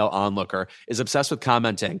 misogynistic male onlooker is obsessed with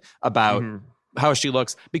commenting about how she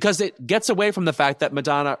looks, because it gets away from the fact that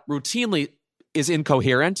Madonna routinely is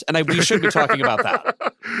incoherent, and we should be talking about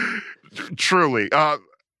that. Truly.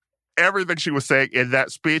 Everything she was saying in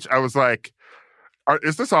that speech, I was like,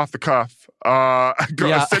 is this off the cuff?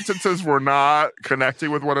 Sentences were not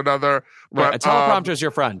connecting with one another. Right. But, A teleprompter's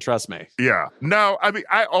your friend, trust me. Yeah. No, I mean,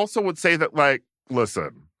 I also would say that, like,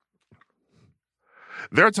 listen,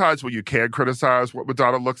 there are times when you can criticize what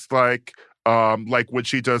Madonna looks like when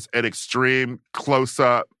she does an extreme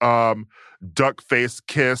close-up duck face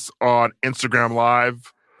kiss on Instagram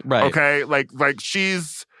Live. Right. Okay? Like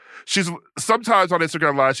she's sometimes on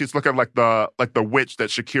Instagram Live, she's looking like the witch that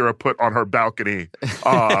Shakira put on her balcony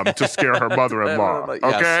to scare her mother-in-law.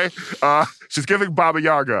 Okay? Yes. She's giving Baba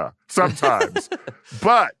Yaga sometimes.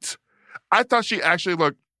 But I thought she actually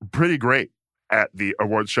looked pretty great at the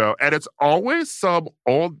award show. And it's always some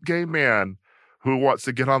old gay man who wants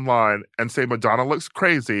to get online and say Madonna looks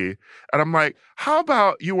crazy. And I'm like, how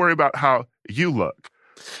about you worry about how you look?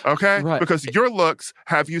 Okay? Right. Because your looks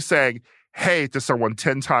have you saying, hey to someone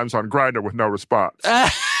 10 times on Grindr with no response.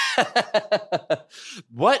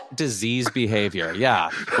 What disease behavior? Yeah,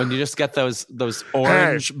 when you just get those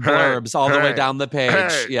orange blurbs all the way down the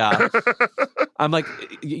page. Yeah, I'm like,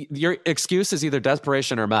 your excuse is either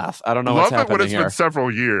desperation or meth. I don't know what's happening when it's here. been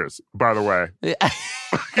several years, by the way.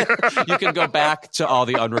 You can go back to all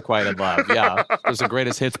the unrequited love. Yeah, there's a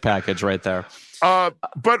greatest hits package right there.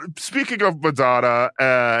 But speaking of Madonna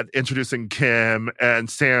and introducing Kim and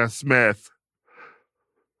Sam Smith,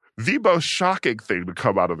 the most shocking thing to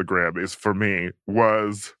come out of the Grammys for me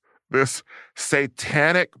was this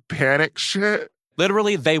satanic panic shit.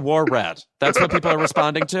 Literally, they wore red. That's what people are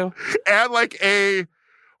responding to. And like a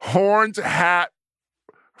horned hat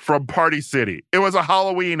from Party City. It was a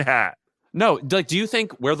Halloween hat. No, like, do you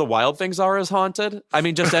think Where the Wild Things Are is haunted? I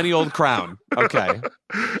mean, just any old crown. Okay.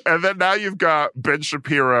 And then now you've got Ben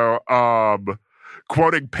Shapiro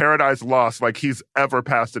quoting Paradise Lost like he's ever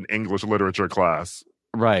passed an English literature class.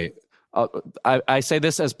 Right. I say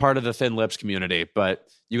this as part of the thin lips community, but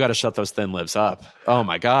you got to shut those thin lips up. Oh,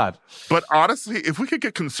 my God. But honestly, if we could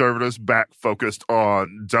get conservatives back focused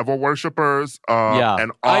on devil worshippers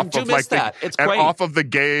and off of like It's and great. off of the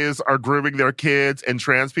gays are grooming their kids and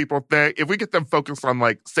trans people thing, if we get them focused on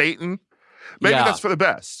like Satan, maybe that's for the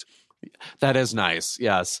best. That is nice.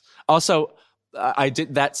 Yes. Also,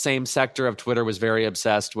 that same sector of Twitter was very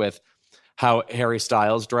obsessed with how Harry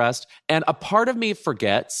Styles dressed. And a part of me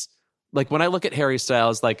forgets, like when I look at Harry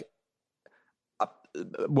Styles, like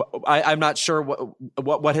I'm not sure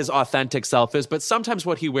what his authentic self is, but sometimes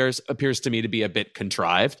what he wears appears to me to be a bit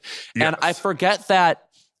contrived. Yes. And I forget that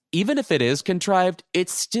even if it is contrived, it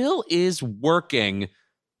still is working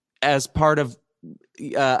as part of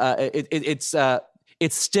it's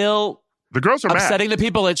still The girls are upsetting mad. the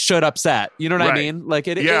people it should upset. You know what I Right. mean? Like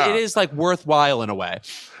it Yeah. is like worthwhile in a way.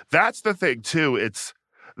 That's the thing too. It's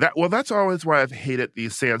that. Well, that's always why I've hated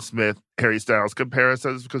these Sam Smith, Harry Styles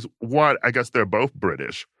comparisons, because one, I guess they're both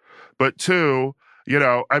British, but two,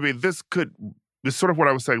 I mean, this is sort of what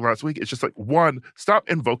I was saying last week. It's just like, one, stop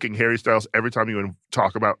invoking Harry Styles every time you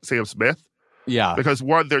talk about Sam Smith. Yeah. Because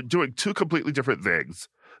one, they're doing two completely different things.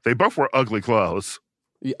 They both wear ugly clothes.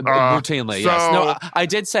 Routinely, yes. so- No, I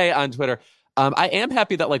did say on Twitter, I am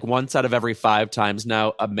happy that like once out of every 5 times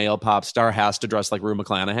now, a male pop star has to dress like Rue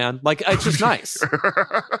McClanahan. Like, it's just nice.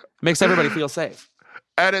 Makes everybody feel safe.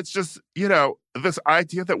 And it's just, this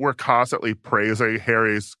idea that we're constantly praising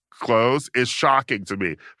Harry's clothes is shocking to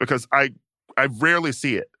me because I rarely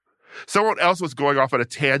see it. Someone else was going off on a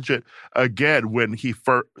tangent again when he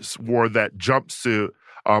first wore that jumpsuit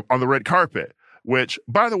on the red carpet, which,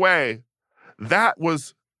 by the way, that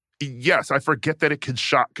was, yes, I forget that it can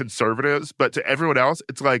shock conservatives, but to everyone else,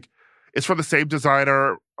 it's like, it's from the same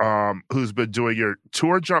designer who's been doing your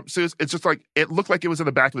tour jumpsuits. It's just like, it looked like it was in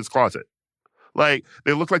the back of his closet. Like,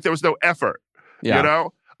 they looked like there was no effort,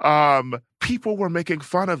 People were making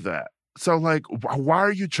fun of that. So, like, why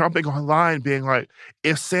are you jumping online being like,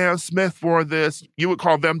 if Sam Smith wore this, you would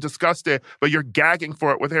call them disgusting, but you're gagging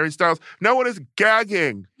for it with Harry Styles? No one is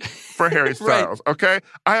gagging for Harry Styles, okay?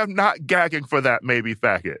 I am not gagging for that maybe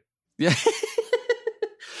faggot. Yeah.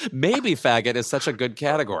 Maybe faggot is such a good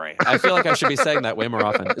category. I feel like I should be saying that way more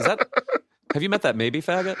often. Have you met that maybe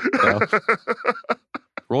faggot? No.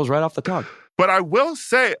 Rolls right off the tongue. But I will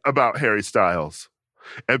say about Harry Styles,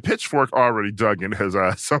 and Pitchfork already dug in his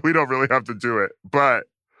ass, so we don't really have to do it, but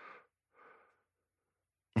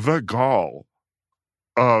the gall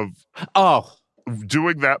of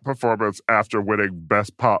doing that performance after winning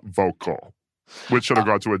Best Pop Vocal. which should have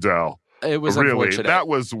gone to Adele. It was really, unfortunate. that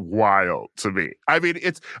was wild to me. I mean,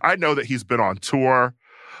 I know that he's been on tour.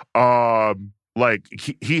 Like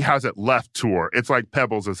he hasn't left tour. It's like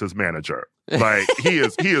Pebbles is his manager. Like he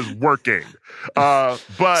is working. But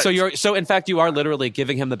so in fact you are literally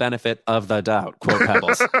giving him the benefit of the doubt. Quote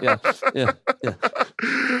Pebbles. Yeah.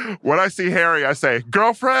 When I see Harry, I say,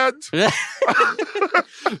 "Girlfriend."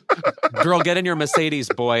 Girl, get in your Mercedes,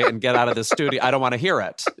 boy, and get out of the studio. I don't want to hear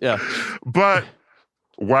it. Yeah. But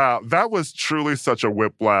wow, that was truly such a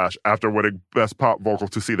whiplash after winning Best Pop Vocal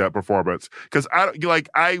to see that performance. Because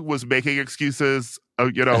I was making excuses,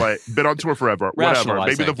 like been on tour forever, whatever.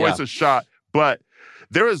 Maybe the voice is shot, but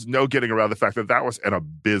there is no getting around the fact that that was an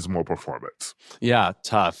abysmal performance. Yeah,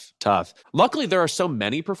 tough. Luckily, there are so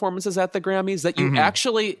many performances at the Grammys that you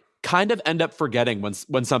actually kind of end up forgetting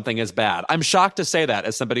when something is bad. I'm shocked to say that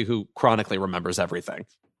as somebody who chronically remembers everything.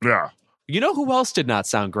 Yeah. You know who else did not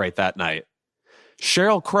sound great that night?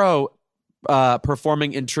 Sheryl Crow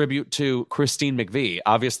performing in tribute to Christine McVie.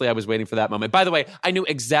 Obviously, I was waiting for that moment. By the way, I knew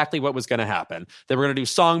exactly what was going to happen. They were going to do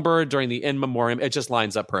Songbird during the In Memoriam. It just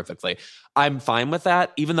lines up perfectly. I'm fine with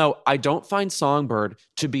that, even though I don't find Songbird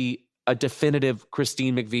to be a definitive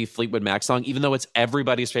Christine McVie Fleetwood Mac song, even though it's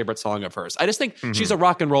everybody's favorite song of hers. I just think she's a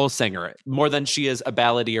rock and roll singer more than she is a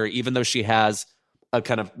balladeer, even though she has a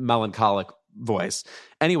kind of melancholic voice.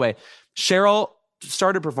 Anyway, Sheryl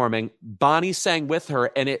started performing. Bonnie sang with her,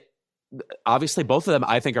 and obviously both of them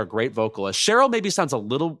I think are great vocalists. Sheryl maybe sounds a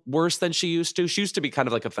little worse than she used to. She used to be kind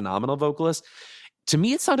of like a phenomenal vocalist. To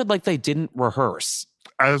me, it sounded like they didn't rehearse.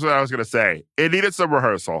 That's what I was going to say. It needed some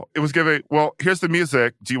rehearsal. It was giving, well, here's the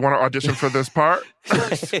music. Do you want to audition for this part?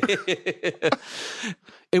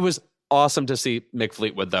 It was awesome to see Mick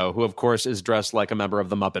Fleetwood, though, who, of course, is dressed like a member of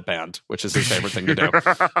the Muppet Band, which is his favorite thing to do.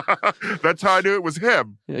 That's how I knew it was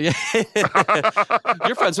him. You're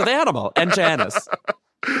friends with Animal and Janice.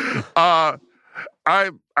 I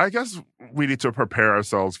guess we need to prepare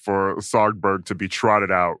ourselves for Songbird to be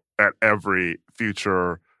trotted out at every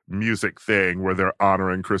future music thing where they're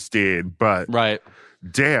honoring Christine. But right,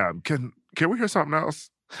 damn, can we hear something else?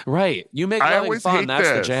 Right, you make loving fun. That's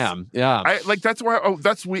the jam. Yeah, that's why.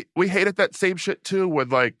 We hated that same shit too. When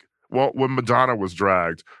Madonna was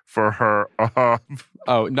dragged for her.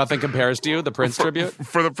 Nothing Compares to You, the Prince tribute.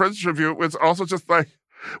 For the Prince tribute, it's also just like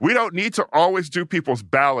we don't need to always do people's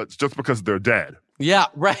ballads just because they're dead. Yeah,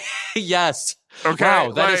 right. Yes. Okay.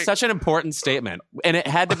 Wow, that is such an important statement, and it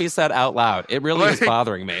had to be said out loud. It really is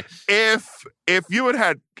bothering me. If you had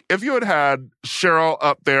had Sheryl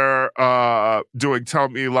up there doing "Tell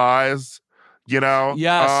Me Lies," yes,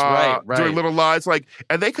 right, doing Little Lies,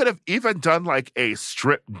 and they could have even done a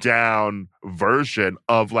stripped down version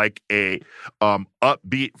of a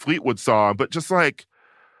upbeat Fleetwood song, but just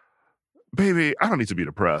baby, I don't need to be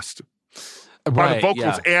depressed by the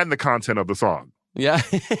vocals and the content of the song. Yeah.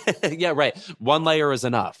 Yeah, right. One layer is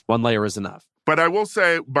enough. But I will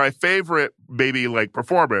say my favorite maybe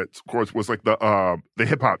performance, of course, was the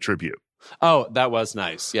hip hop tribute. Oh, that was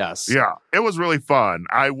nice. Yes. Yeah. It was really fun.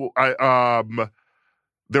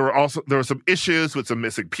 There were some issues with some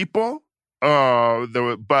missing people.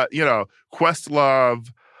 Questlove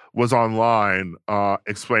was online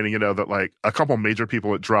explaining, that a couple major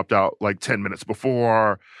people had dropped out 10 minutes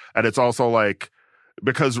before. And it's also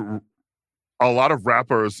because a lot of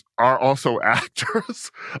rappers are also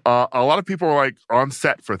actors. A lot of people are on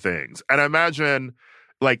set for things. And I imagine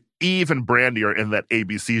Eve and Brandy are in that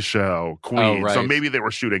ABC show, Queen. Oh, right. So maybe they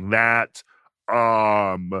were shooting that.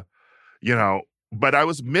 But I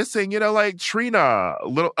was missing, Trina.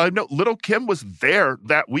 Little Kim was there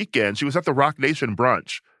that weekend. She was at the Rock Nation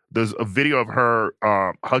brunch. There's a video of her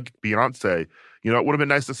hugging Beyonce. It would have been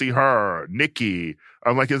nice to see her. Nicki.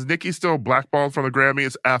 I'm is Nicki still blackballed from the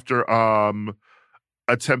Grammys after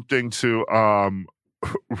attempting to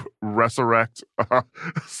resurrect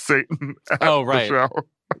Satan at the show?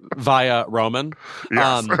 Via Roman?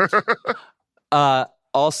 Yes.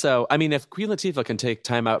 Also, I mean, if Queen Latifah can take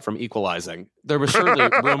time out from equalizing, there was surely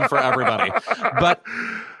room for everybody. But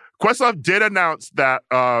Questlove did announce that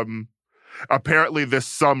apparently this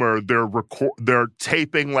summer they're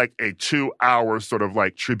taping a 2-hour sort of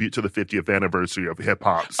tribute to the 50th anniversary of hip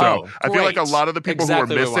hop. So I feel a lot of the people who are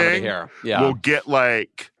missing will get I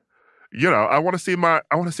want to see my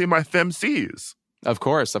FemCs. Of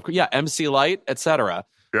course. Yeah, MC Light, etc.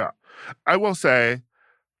 Yeah. I will say,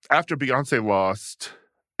 after Beyonce lost,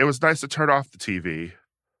 it was nice to turn off the TV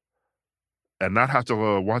and not have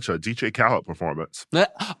to watch a DJ Khaled performance.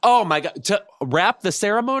 Oh my God. To wrap the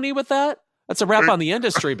ceremony with that? That's a wrap on the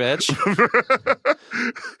industry, bitch.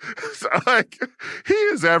 He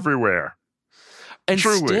is everywhere. And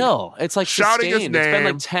Truly. still, it's like Shouting his sustained. It's been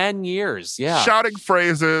name. like 10 years. Yeah. Shouting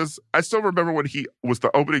phrases. I still remember when he was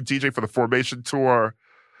the opening DJ for the Formation Tour.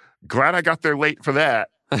 Glad I got there late for that.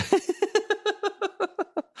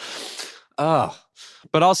 Oh.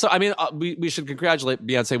 But also, I mean, we should congratulate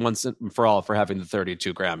Beyonce once and for all for having the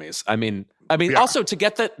 32 Grammys. I mean, Yeah. also to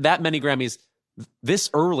get that many Grammys this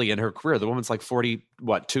early in her career, the woman's like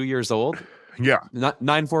 2 years old? Yeah. Not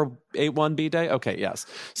 9481 B day? Okay, yes.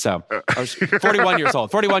 So, 41 years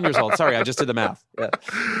old. 41 years old. Sorry, I just did the math. Yeah.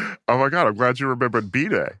 Oh my God, I'm glad you remembered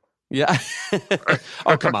B-Day. Yeah.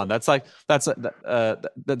 Oh, come on. That's not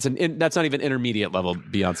even intermediate level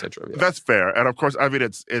Beyonce trivia. That's fair. And of course, I mean,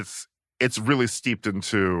 it's really steeped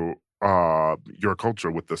into your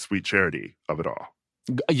culture with the sweet charity of it all.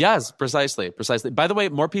 Yes, precisely. By the way,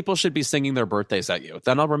 more people should be singing their birthdays at you.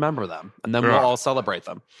 Then I'll remember them, and then we'll all celebrate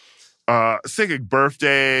them. Singing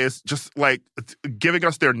birthdays, just like giving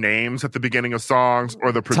us their names at the beginning of songs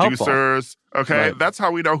or the producers. Okay, Right. That's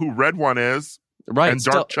how we know who Red One is. Right. And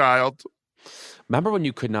Dark Child. Remember when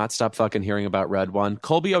you could not stop fucking hearing about Red One?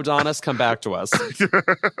 Colby O'Donis, come back to us.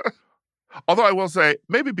 Although I will say,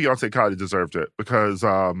 maybe Beyonce kind of deserved it because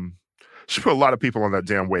she put a lot of people on that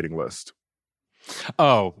damn waiting list.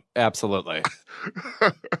 Oh, absolutely.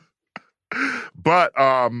 But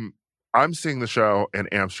I'm seeing the show in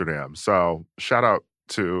Amsterdam, so shout out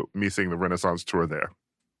to me seeing the Renaissance tour there.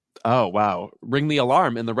 Oh, wow. Ring the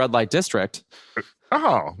alarm in the red light district.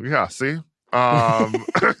 Oh, yeah, see?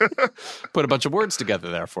 Put a bunch of words together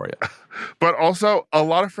there for you. But also, a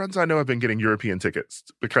lot of friends I know have been getting European tickets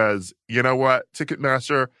because you know what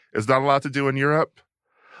Ticketmaster is not allowed to do in Europe?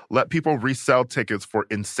 Let people resell tickets for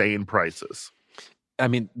insane prices. I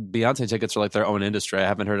mean, Beyonce tickets are like their own industry. I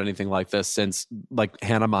haven't heard anything like this since like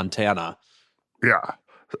Hannah Montana. Yeah.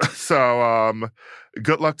 So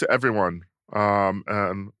good luck to everyone.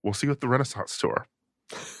 And we'll see you at the Renaissance tour.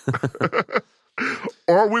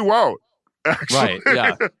 Or we won't. Actually.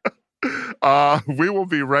 Right, yeah. We will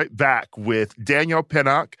be right back with Danielle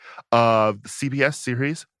Pinnock of the CBS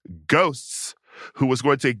series Ghosts, who is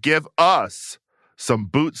going to give us some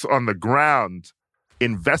boots on the ground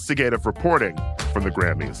investigative reporting from the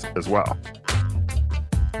Grammys as well.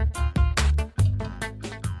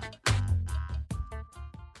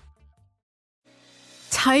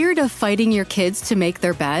 Tired of fighting your kids to make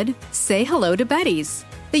their bed? Say hello to Betty's.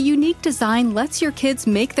 The unique design lets your kids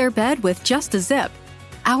make their bed with just a zip.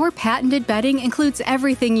 Our patented bedding includes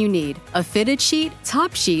everything you need: a fitted sheet,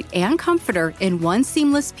 top sheet, and comforter in one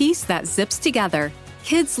seamless piece that zips together.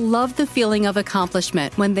 Kids love the feeling of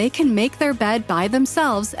accomplishment when they can make their bed by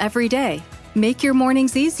themselves every day. Make your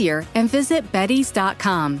mornings easier and visit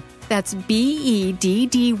Beddys.com. That's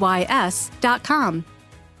BEDDYS.com.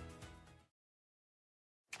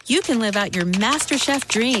 You can live out your MasterChef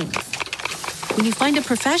dreams when you find a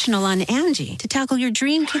professional on Angie to tackle your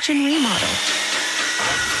dream kitchen remodel.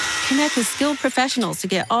 Connect with skilled professionals to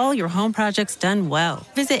get all your home projects done well.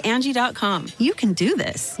 Visit Angie.com. You can do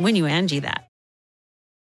this when you Angie that.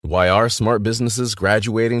 Why are smart businesses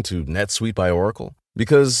graduating to NetSuite by Oracle?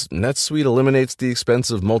 Because NetSuite eliminates the expense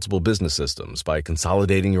of multiple business systems by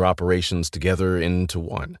consolidating your operations together into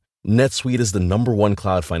one. NetSuite is the #1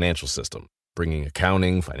 cloud financial system, bringing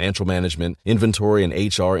accounting, financial management, inventory, and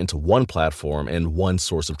HR into one platform and one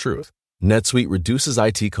source of truth. NetSuite reduces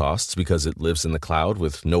IT costs because it lives in the cloud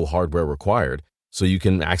with no hardware required, so you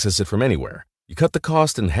can access it from anywhere. You cut the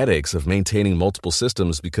cost and headaches of maintaining multiple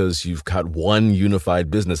systems because you've got one unified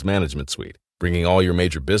business management suite. Bringing all your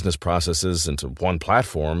major business processes into one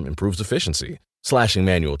platform improves efficiency, slashing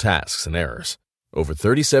manual tasks and errors. Over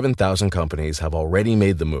 37,000 companies have already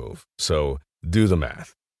made the move, so do the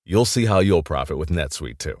math. You'll see how you'll profit with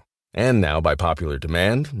NetSuite too. And now, by popular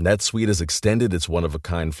demand, NetSuite has extended its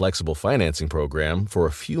one-of-a-kind flexible financing program for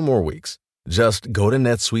a few more weeks. Just go to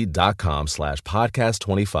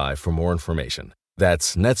netsuite.com/podcast25 for more information.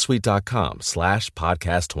 That's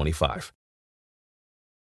netsuite.com/podcast25.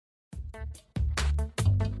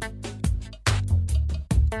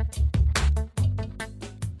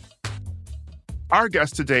 Our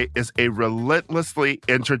guest today is a relentlessly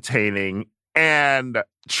entertaining and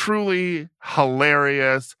truly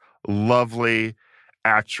hilarious, lovely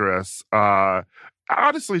actress.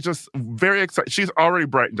 Honestly, just very excited. She's already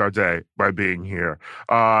brightened our day by being here.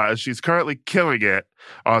 She's currently killing it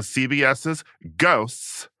on CBS's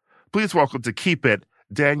Ghosts. Please welcome to Keep It,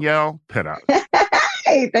 Danielle Pinnock.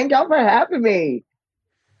 Hey, thank y'all for having me.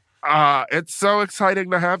 It's so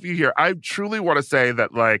exciting to have you here. I truly want to say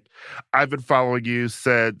that, like, I've been following you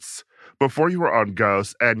since before you were on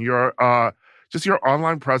Ghosts, and your just your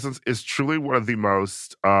online presence is truly one of the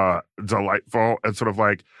most delightful and sort of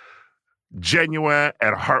like genuine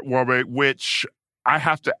and heartwarming, which I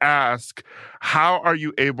have to ask, how are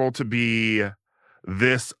you able to be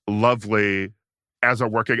this lovely as a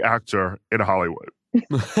working actor in Hollywood?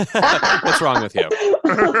 What's wrong with you?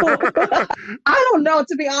 I don't know.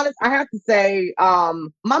 To be honest, I have to say, my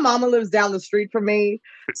mama lives down the street from me,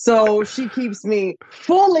 so she keeps me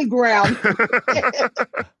fully grounded.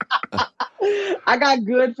 I got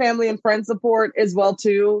good family and friend support as well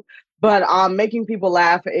too, but making people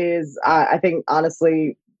laugh is, I think,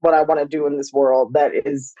 honestly, what I want to do in this world. That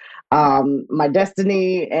is my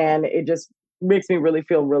destiny, and it just makes me really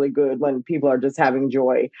feel really good when people are just having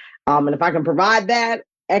joy. And if I can provide that,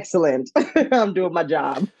 excellent. I'm doing my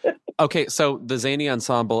job. Okay, so the zany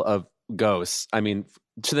ensemble of ghosts, I mean,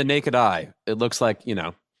 to the naked eye, it looks like,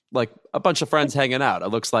 like a bunch of friends hanging out. It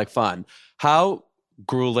looks like fun. How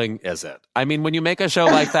grueling is it? I mean, when you make a show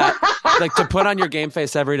like that, like to put on your game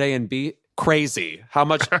face every day and be crazy, how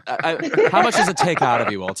much does it take out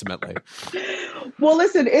of you ultimately? Well,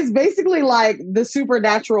 listen, it's basically like the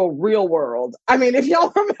Supernatural Real World. I mean, if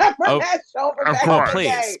y'all remember that show from back in the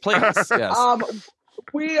day. Please, yes.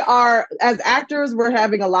 We are, as actors, we're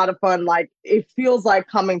having a lot of fun. Like, it feels like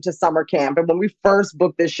coming to summer camp. And when we first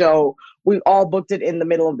booked this show, we all booked it in the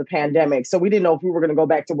middle of the pandemic. So we didn't know if we were going to go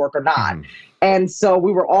back to work or not. And so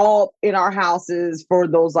we were all in our houses for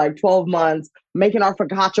those like 12 months, making our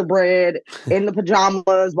focaccia bread in the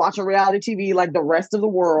pajamas, watching reality TV like the rest of the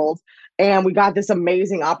world. And we got this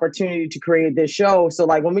amazing opportunity to create this show. So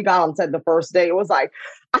like when we got on set the first day, it was like,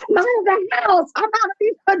 I'm out of the house. I'm out of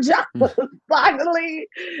these pajamas finally.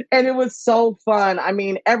 And it was so fun. I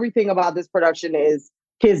mean, everything about this production is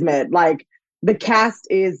kismet. Like the cast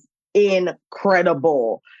is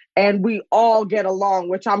incredible. And we all get along,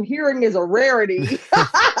 which I'm hearing is a rarity a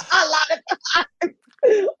lot of times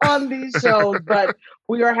on these shows. But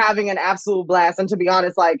we are having an absolute blast. And to be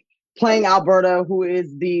honest, like, playing Alberta, who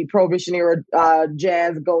is the Prohibition era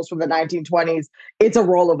jazz ghost from the 1920s, it's a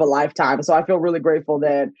role of a lifetime. So I feel really grateful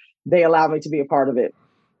that they allow me to be a part of it.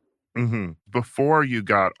 Mm-hmm. Before you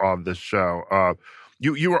got on the show,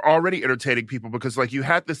 you were already entertaining people because like you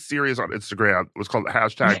had this series on Instagram. It was called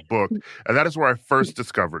 #Booked, and that is where I first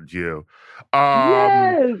discovered you.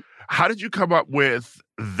 Yes. How did you come up with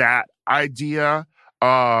that idea?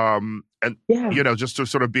 And, just to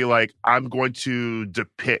sort of be like, I'm going to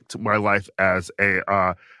depict my life as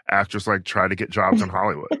a actress, like trying to get jobs in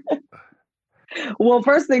Hollywood. Well,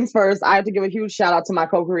 first things first, I have to give a huge shout out to my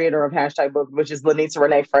co-creator of #Booked, which is Lenisa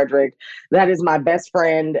Renee Frederick. That is my best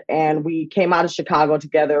friend. And we came out of Chicago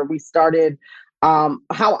together. We started,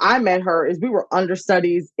 how I met her is we were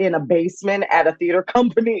understudies in a basement at a theater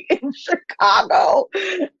company in Chicago.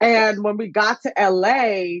 And when we got to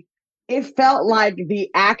LA, it felt like the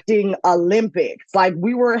acting Olympics. Like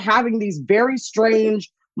we were having these very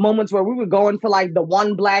strange moments where we were going for like the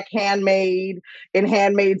one black handmaid in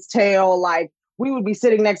Handmaid's Tale. Like we would be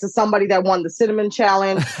sitting next to somebody that won the Cinnamon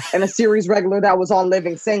Challenge and a series regular that was on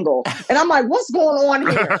Living Single. And I'm like, what's going on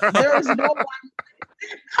here? There is no one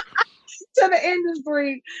to the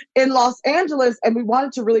industry in Los Angeles. And we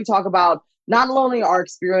wanted to really talk about not only our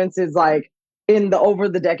experiences like over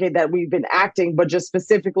the decade that we've been acting, but just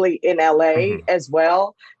specifically in LA as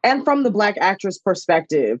well. And from the Black actress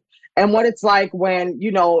perspective and what it's like when,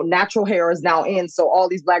 natural hair is now in. So all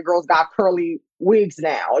these Black girls got curly wigs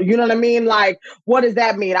now. You know what I mean? Like, what does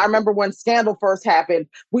that mean? I remember when Scandal first happened,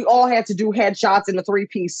 we all had to do headshots in a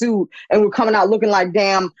 3-piece suit and we're coming out looking like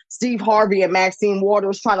damn Steve Harvey and Maxine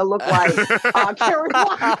Waters trying to look like Carrie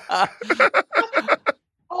White.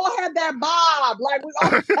 All had that bob, like we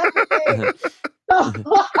all everything. So,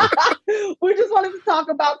 we just wanted to talk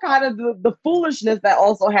about kind of the foolishness that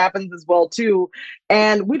also happens as well too.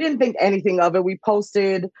 And we didn't think anything of it. We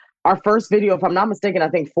posted our first video, if I'm not mistaken, I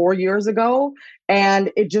think 4 years ago,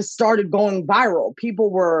 and it just started going viral. People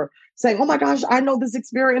were saying, "Oh my gosh, I know this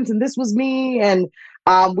experience, and this was me." And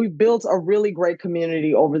we've built a really great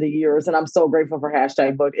community over the years, and I'm so grateful for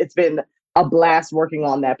 #Booked. It's been a blast working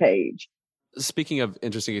on that page. Speaking of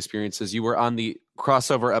interesting experiences, you were on the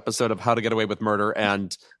crossover episode of How to Get Away with Murder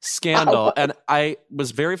and Scandal. And I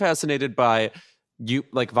was very fascinated by you,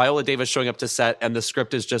 like Viola Davis showing up to set and the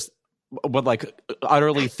script is just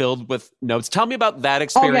utterly filled with notes. Tell me about that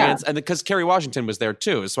experience. And because Kerry Washington was there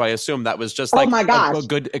too. So I assume that was just like a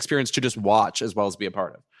good experience to just watch as well as be a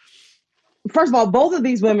part of. First of all, both of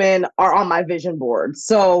these women are on my vision board.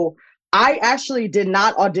 So I actually did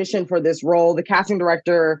not audition for this role. The casting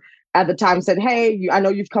director at the time said, "Hey, I know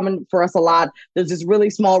you've come in for us a lot. There's this really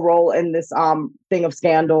small role in this thing of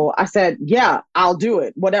Scandal." I said, "Yeah, I'll do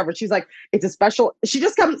it. Whatever." She's like, "It's a special." She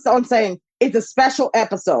just comes on saying, "It's a special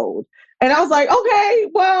episode." And I was like, "Okay,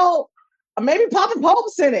 well, maybe Papa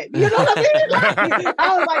Pope's in it. You know what I mean? Like,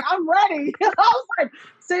 I was like, I'm ready. I was like,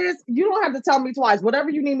 sis, you don't have to tell me twice. Whatever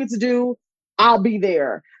you need me to do, I'll be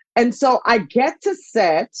there. And so I get to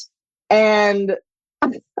set and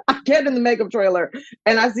I get in the makeup trailer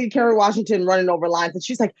and I see Kerry Washington running over lines and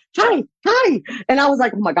she's like, hi. And I was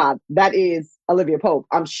like, oh my God, that is Olivia Pope.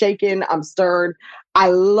 I'm shaken. I'm stirred. I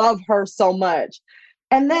love her so much.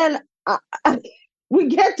 And then we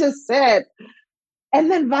get to set and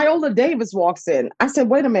then Viola Davis walks in. I said,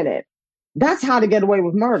 wait a minute. That's How to Get Away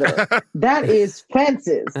with Murder. That is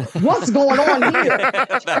Fences. What's going on here?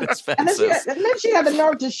 That is And then she had the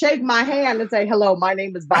nerve to shake my hand and say, hello, my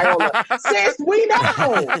name is Viola. Sis, we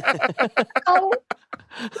know.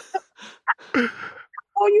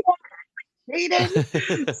 You are cheating.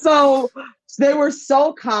 So they were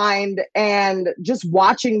so kind, and just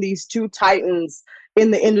watching these two titans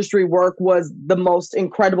in the industry work was the most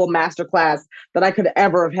incredible masterclass that I could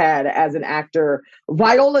ever have had as an actor.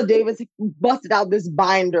 Viola Davis busted out this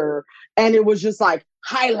binder and it was just like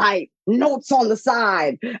highlight notes on the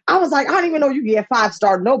side. I was like, I don't even know you can get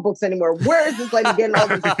 5-star notebooks anymore. Where is this lady getting all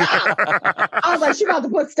this stuff? I was like, she about to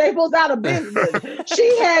put Staples out of business.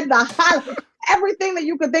 She had everything that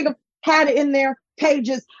you could think of, had it in there.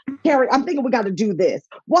 Pages, Kerry, I'm thinking we got to do this.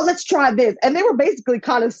 Well, let's try this. And they were basically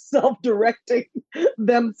kind of self-directing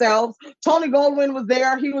themselves. Tony Goldwyn was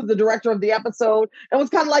there. He was the director of the episode and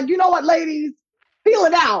was kind of like, you know what, ladies, feel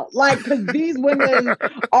it out. Like, because these women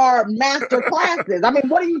are master classes. I mean,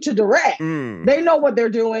 what are you to direct? They know what they're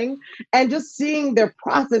doing. And just seeing their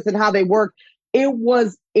process and how they work, it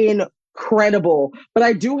was incredible. But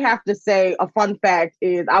I do have to say, a fun fact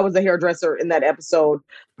is I was a hairdresser in that episode.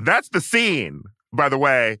 That's the scene. By the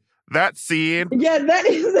way, that scene. Yeah, that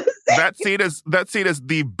is the scene. That scene is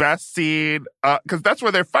the best scene because that's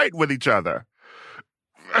where they're fighting with each other.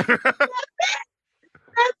 That's it.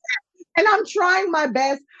 And I'm trying my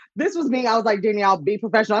best. This was me. I was like, Danielle, be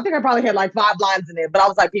professional. I think I probably had like 5 lines in it, but I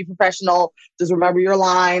was like, be professional. Just remember your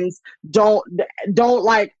lines. Don't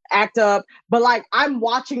like act up. But like, I'm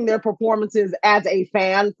watching their performances as a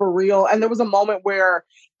fan for real. And there was a moment where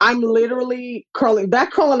I'm literally curling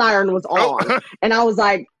iron was on. And I was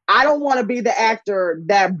like, I don't want to be the actor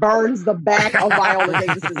that burns the back of Viola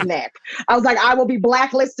Davis's neck. I was like, I will be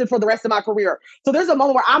blacklisted for the rest of my career. So there's a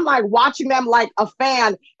moment where I'm like watching them like a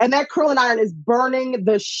fan, and that curling iron is burning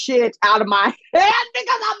the shit out of my head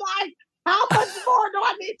because I'm like, how much more do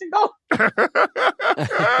I need to go for this? And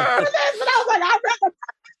I was like, I'd rather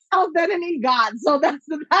myself than an EGOT. So that's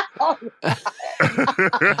all.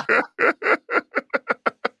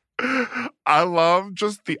 I love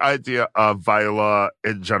just the idea of Viola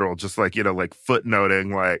in general, just like, you know, like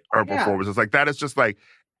footnoting like her performances. Like that is just like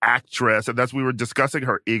actress. And that's, we were discussing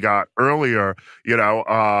her EGOT earlier, you know,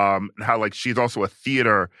 how like she's also a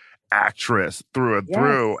theater actress through and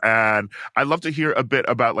through. And I'd love to hear a bit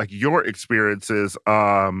about like your experiences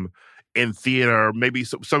in theater, maybe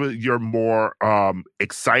some of your more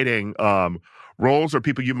exciting roles or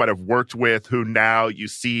people you might have worked with who now you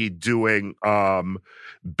see doing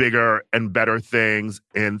bigger and better things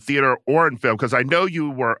in theater or in film. Because I know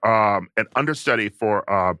you were an understudy for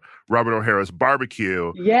Robert O'Hara's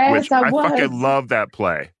Barbecue. Yes, which I fucking love that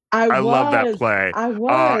play. I love that play. I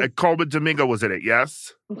was. And Colman Domingo was in it,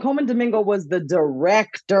 yes? Colman Domingo was the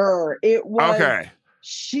director. It was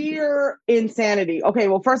sheer insanity. Okay,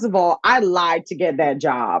 well, first of all, I lied to get that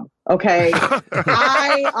job. Okay.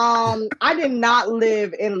 I did not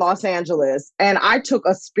live in Los Angeles, and I took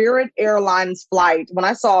a Spirit Airlines flight. When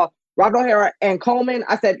I saw Robert O'Hara and Colman,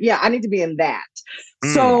 I said, yeah, I need to be in that.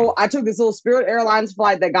 So I took this little Spirit Airlines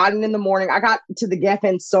flight that got in the morning. I got to the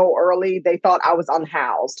Geffen so early, they thought I was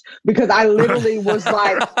unhoused because I literally was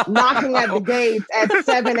like knocking at the gates at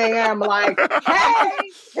 7 a.m. like, hey,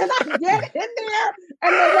 can I get in there?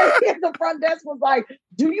 And the lady at the front desk was like,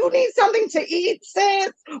 do you need something to eat,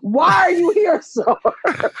 sis? Why are you here so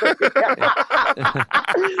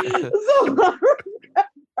so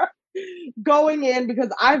going in, because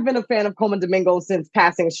I've been a fan of Colman Domingo since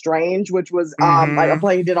Passing Strange, which was like a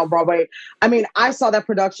play he did on Broadway. I mean, I saw that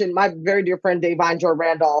production. My very dear friend Davine Joy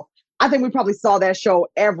Randolph, I think we probably saw that show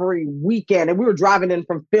every weekend, and we were driving in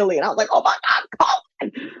from Philly, and I was like, oh my God,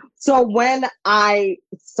 Colman. So when I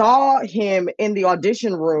saw him in the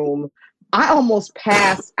audition room, I almost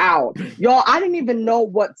passed out. Y'all, I didn't even know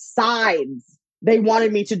what sides they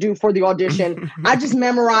wanted me to do for the audition. I just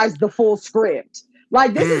memorized the full script.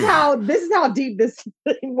 Like, this is how deep this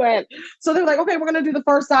thing went. So they were like, okay, we're going to do the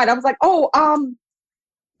first side. I was like,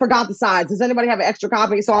 forgot the sides. Does anybody have an extra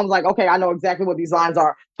copy? So I was like, okay, I know exactly what these lines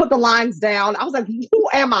are. Put the lines down. I was like, who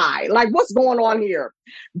am I? Like, what's going on here?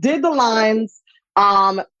 Did the lines.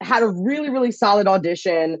 Had a really, really solid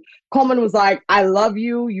audition. Coleman was like, I love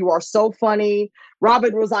you. You are so funny.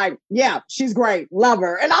 Robin was like, yeah, she's great. Love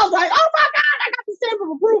her. And I was like, oh my God, I got the stamp of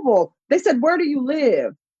approval. They said, where do you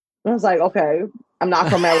live? And I was like, okay, I'm not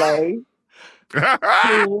from LA.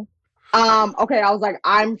 Cool. Okay, I was like,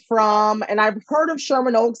 I'm from, and I've heard of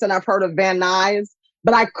Sherman Oaks and I've heard of Van Nuys,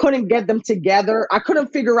 but I couldn't get them together. I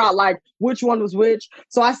couldn't figure out like which one was which.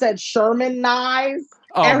 So I said Sherman Nuys.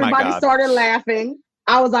 Oh, everybody started laughing.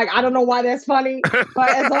 I was like, I don't know why that's funny, but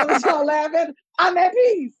as long as y'all laughing, I'm at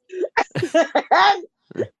peace.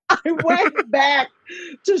 And I went back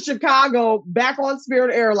to Chicago, back on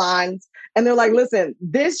Spirit Airlines, and they're like, listen,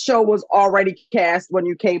 this show was already cast when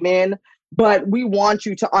you came in, but we want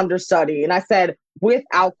you to understudy. And I said,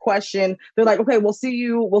 without question. They're like, okay, we'll see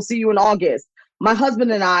you in August. My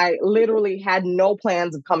husband and I literally had no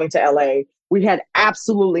plans of coming to LA. We had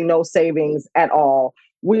absolutely no savings at all.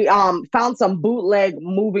 We found some bootleg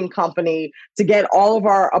moving company to get all of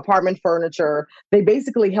our apartment furniture. They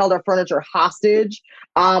basically held our furniture hostage.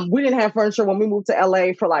 We didn't have furniture when we moved to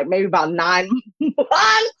LA for like maybe about 9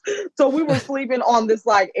 months. So we were sleeping on this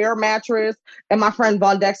like air mattress. And my friend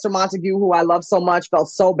Von Dexter Montague, who I love so much, felt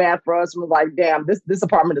so bad for us and was like, damn, this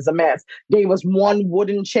apartment is a mess. Gave us one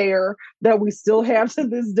wooden chair that we still have to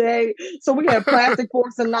this day. So we had plastic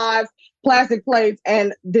forks and knives, plastic plates,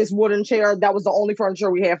 and this wooden chair. That was the only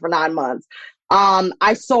furniture we had for 9 months.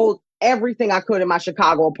 I sold everything I could in my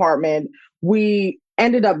Chicago apartment. We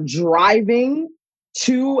ended up driving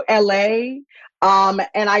to LA.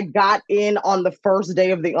 And I got in on the first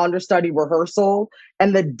day of the understudy rehearsal.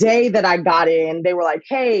 And the day that I got in, they were like,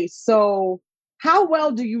 hey, so how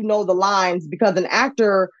well do you know the lines? Because an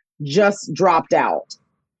actor just dropped out.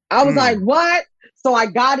 I was like, what? So I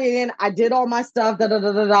got in, I did all my stuff, They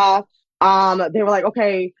were like,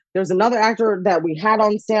 okay, there's another actor that we had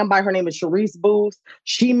on standby. Her name is Charisse Booth.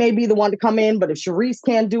 She may be the one to come in, but if Charisse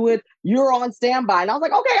can't do it, you're on standby. And I was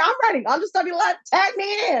like, okay, I'm ready. Understudy, tag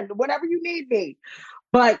me in whenever you need me.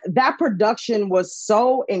 But that production was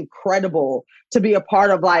so incredible to be a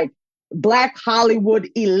part of, like Black Hollywood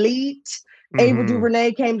elite. Ava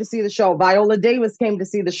DuVernay came to see the show. Viola Davis came to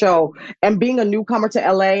see the show. And being a newcomer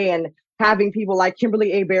to LA and having people like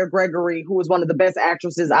Kimberly Abair-Gregory, who was one of the best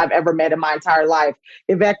actresses I've ever met in my entire life,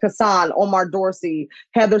 Yvette Kassan, Omar Dorsey,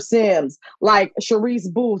 Heather Sims, like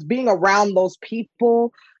Charisse Booth, being around those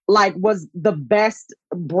people like was the best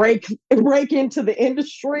break into the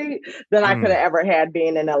industry that I could have ever had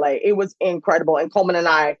being in LA. It was incredible. And Coleman and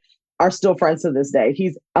I are still friends to this day.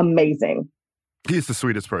 He's amazing. He's the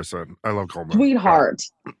sweetest person. I love Coleman. Sweetheart.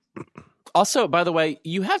 Also, by the way,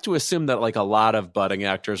 you have to assume that like a lot of budding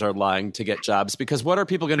actors are lying to get jobs, because what are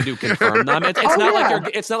people going to do? Confirm them?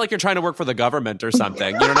 It's not like you're trying to work for the government or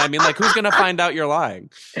something. You know what I mean? Like, who's going to find out you're lying?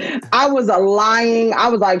 I was lying. I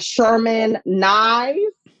was like Sherman Nuys.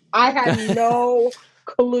 I had no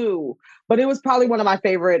clue, but it was probably one of my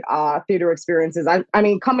favorite theater experiences. I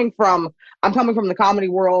mean, I'm coming from the comedy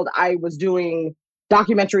world. I was doing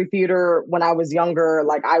documentary theater when I was younger.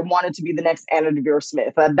 Like, I wanted to be the next Anna Deavere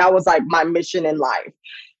Smith. That was like my mission in life.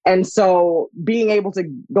 And so being able to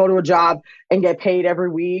go to a job and get paid every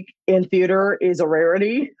week in theater is a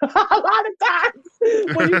rarity. A lot of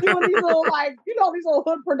times when you're doing these little, like, these little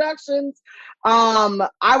hood productions,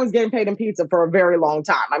 I was getting paid in pizza for a very long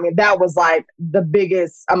time. I mean, that was like the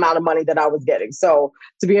biggest amount of money that I was getting. So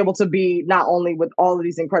to be able to be not only with all of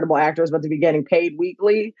these incredible actors, but to be getting paid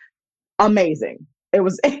weekly, amazing. It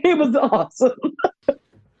was awesome.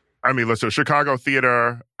 I mean, listen, Chicago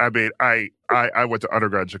theater. I mean, I went to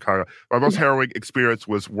undergrad in Chicago. My most harrowing experience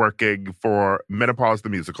was working for Menopause the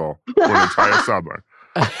Musical for an entire summer.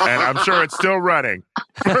 And I'm sure it's still running.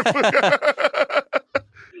 I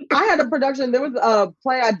had a production. There was a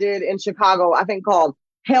play I did in Chicago, I think called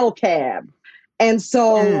Hell Cab. And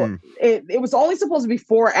so it was only supposed to be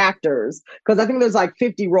 4 actors, because I think there's like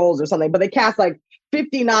 50 roles or something, but they cast like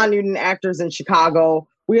 50 non-union actors in Chicago.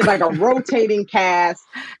 We had like a rotating cast.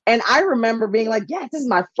 And I remember being like, yeah, this is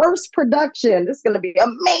my first production. This is going to be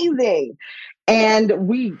amazing. And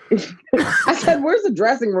I said, where's the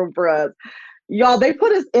dressing room for us? Y'all, they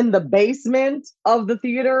put us in the basement of the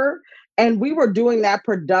theater, and we were doing that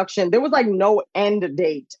production. There was like no end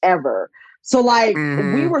date ever. So like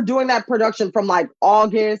we were doing that production from like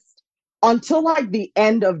August until like the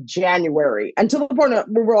end of January, until the point where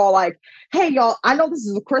we were all like, hey, y'all, I know this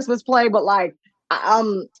is a Christmas play, but like,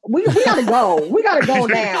 we gotta go. We gotta go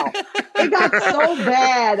now. It got so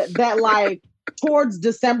bad that like towards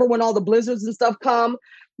December, when all the blizzards and stuff come,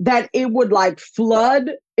 that it would like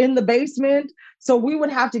flood in the basement. So we would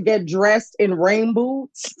have to get dressed in rain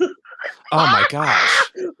boots Oh my gosh.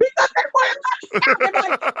 Because they were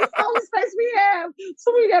like, this is the only space we have.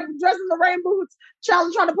 So we have dressed in the rain boots,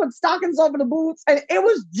 Charlie trying to put stockings over the boots. And it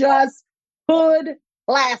was just hood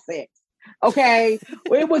classics. Okay.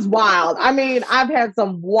 It was wild. I mean, I've had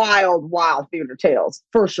some wild theater tales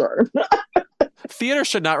for sure. Theater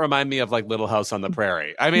should not remind me of like Little House on the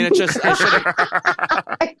Prairie. I mean,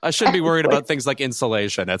 I shouldn't be worried about things like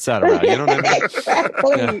insulation, etc. You know what I mean?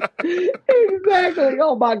 Exactly. Yeah. Exactly.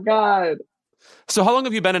 Oh my God. So how long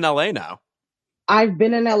have you been in LA now? I've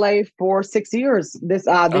been in LA for 6 years. This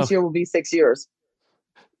year will be 6 years.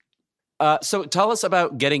 So tell us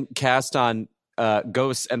about getting cast on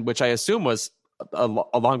Ghosts, and which I assume was a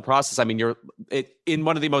long process. I mean, you're in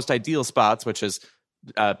one of the most ideal spots, which is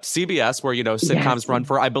CBS, where sitcoms run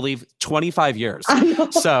for, I believe, 25 years.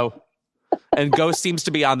 So, and Ghost seems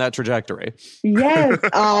to be on that trajectory. Yes.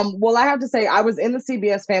 Well, I have to say, I was in the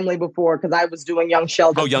CBS family before because I was doing Young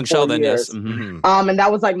Sheldon. Oh, Young Sheldon, years. Yes. Mm-hmm. And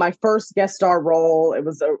that was like my first guest star role. It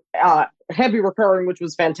was a heavy recurring, which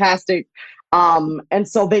was fantastic. And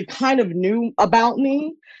so they kind of knew about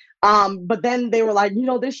me. But then they were like,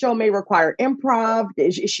 this show may require improv.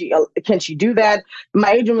 Can she do that?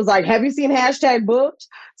 My agent was like, have you seen #booked?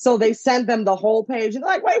 So they sent them the whole page. And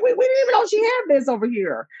they're like, wait, we didn't even know she had this over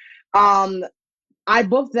here. I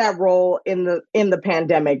booked that role in the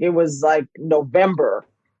pandemic. It was like November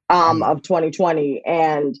of 2020.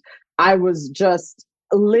 And I was just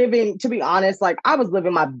living, to be honest, like I was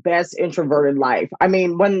living my best introverted life. I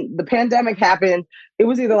mean, when the pandemic happened, it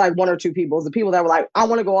was either like one or two people. It was the people that were like, I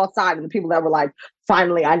want to go outside, and the people that were like,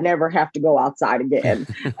 finally, I never have to go outside again.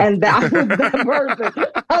 And that was that person.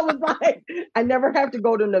 I was like, I never have to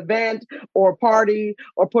go to an event or a party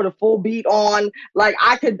or put a full beat on. Like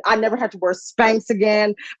I never had to wear Spanx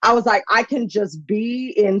again. I was like, I can just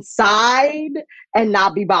be inside and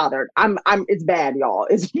not be bothered. It's bad, y'all.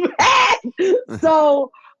 It's bad.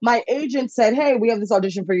 So my agent said, hey, we have this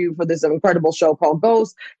audition for you for this incredible show called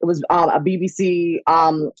Ghost. It was a BBC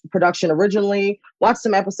production originally. Watch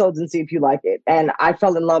some episodes and see if you like it. And I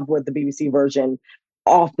fell in love with the BBC version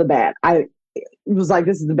off the bat. I was like,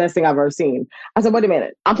 this is the best thing I've ever seen. I said, wait a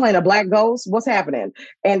minute, I'm playing a black ghost? What's happening?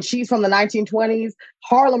 And she's from the 1920s,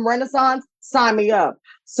 Harlem Renaissance, sign me up.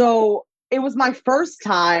 So it was my first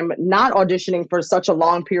time not auditioning for such a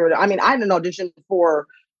long period. I mean, I didn't audition for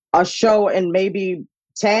a show in maybe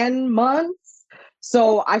 10 months.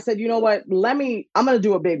 So I said, you know what, I'm going to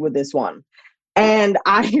do it big with this one. And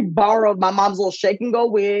I borrowed my mom's little shake and go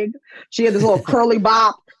wig. She had this little curly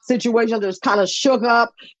bop situation that just kind of shook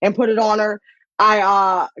up and put it on her.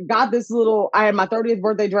 I got this I had my 30th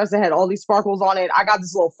birthday dress that had all these sparkles on it. I got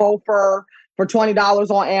this little faux fur for $20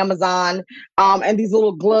 on Amazon, and these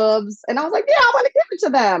little gloves. And I was like, yeah, I want to give it to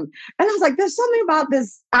them. And I was like, there's something about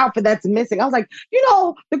this outfit that's missing. I was like,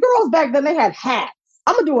 the girls back then, they had hats.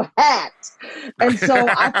 I'm going to do a hat. And so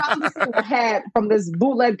I found this little hat from this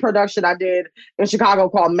bootleg production I did in Chicago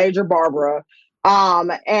called Major Barbara.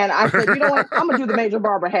 And I said, you know what? I'm going to do the Major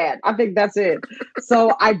Barbara hat. I think that's it.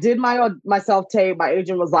 So I did my self-tape. My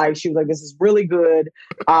agent was like, this is really good.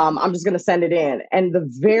 I'm just going to send it in. And the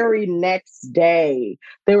very next day,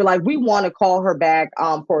 they were like, we want to call her back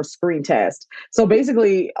for a screen test. So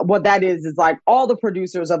basically what that is like all the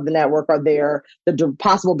producers of the network are there, the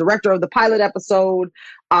possible director of the pilot episode,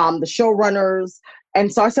 the showrunners.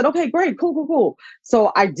 And so I said, okay, great, cool.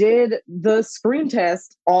 So I did the screen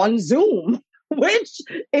test on Zoom, which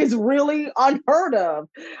is really unheard of.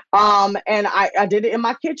 And I did it in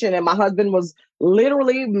my kitchen, and my husband was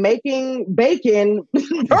literally making bacon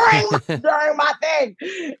during my thing.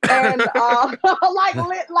 And like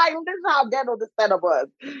this is how ghetto this setup was.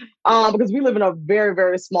 Because we live in a very,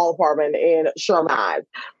 very small apartment in Sherman Heights.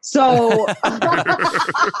 So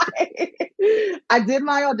I did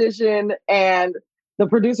my audition, and the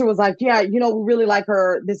producer was like, yeah, we really like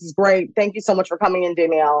her. This is great. Thank you so much for coming in,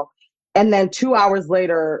 Danielle. And then 2 hours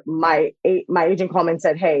later, my agent called me and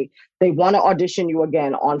said, hey, they want to audition you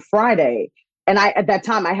again on Friday. And at that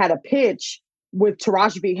time, I had a pitch with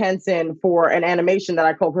Taraji P. Henson for an animation that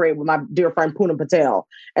I co-created with my dear friend Poonam Patel.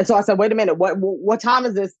 And so I said, wait a minute, what time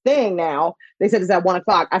is this thing now? They said it's at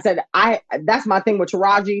 1:00. I said, that's my thing with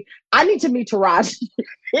Taraji. I need to meet Taraji.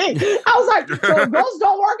 I was like, so if those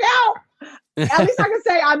don't work out, at least I can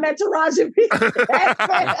say I met Taraji P. So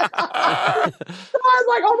I was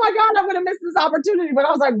like, oh my God, I'm going to miss this opportunity. But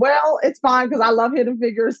I was like, well, it's fine because I love Hidden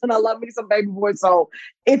Figures and I love me some Baby Boy. So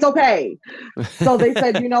it's okay. So they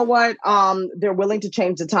said, you know what? They're willing to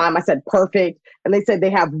change the time. I said, perfect. And they said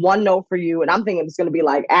they have one note for you. And I'm thinking it's going to be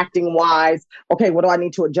like acting wise. Okay, what do I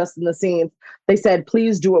need to adjust in the scenes? They said,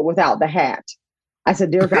 please do it without the hat. I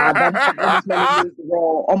said, dear God, that just made me use the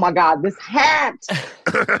role. Oh my God, this hat.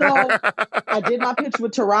 So I did my pitch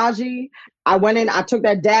with Taraji. I went in, I took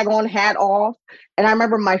that daggone hat off. And I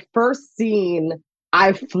remember my first scene,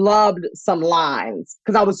 I flubbed some lines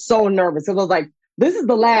because I was so nervous. Because I was like, this is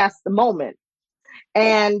the last moment.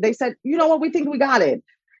 And they said, you know what, we think we got it.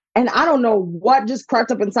 And I don't know what just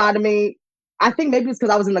crept up inside of me. I think maybe it's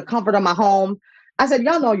because I was in the comfort of my home. I said,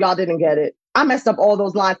 y'all know y'all didn't get it. I messed up all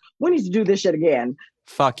those lines. We need to do this shit again.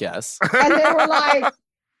 Fuck yes. And they were like,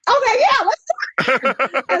 okay, yeah, let's do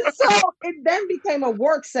it. And so it then became a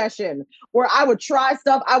work session where I would try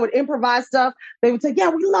stuff. I would improvise stuff. They would say, yeah,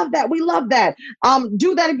 we love that. We love that.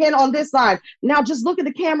 Do that again on this line. Now just look at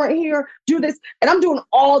the camera here. Do this. And I'm doing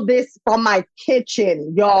all this from my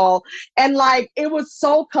kitchen, y'all. And like, it was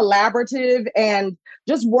so collaborative, and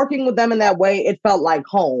just working with them in that way, it felt like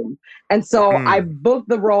home. And so I booked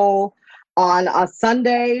the role on a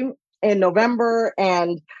Sunday in November,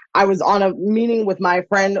 and I was on a meeting with my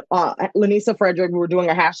friend, Lanisa Frederick. We were doing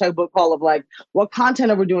a hashtag book call of like, what content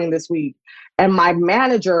are we doing this week? And my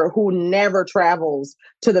manager, who never travels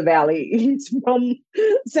to the Valley, he's from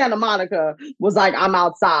Santa Monica, was like, I'm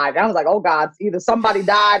outside. And I was like, oh God, either somebody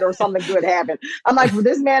died or something good happened. I'm like, for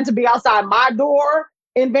this man to be outside my door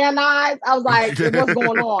in Van Nuys, I was like, what's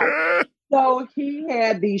going on? So he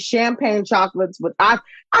had these champagne chocolates. I've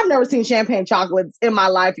never seen champagne chocolates in my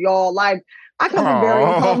life, y'all. Like, I come from very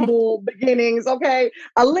humble beginnings, okay?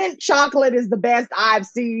 A Lindt chocolate is the best I've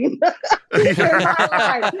seen in my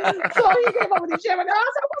life. So he came up with these champagne.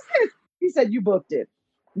 I said, what's this? He said, you booked it.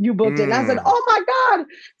 You booked it. And I said, oh my God.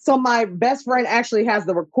 So my best friend actually has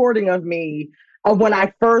the recording of me of when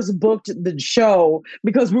I first booked the show,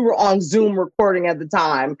 because we were on Zoom recording at the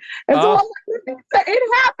time. And so I'm like,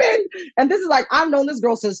 it happened. And this is like, I've known this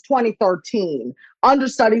girl since 2013,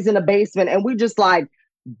 understudies in the basement. And we just like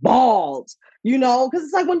bawled, you know, because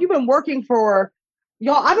it's like when you've been working for,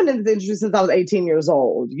 y'all, I've been in this industry since I was 18 years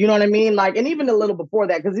old. You know what I mean? Like, and even a little before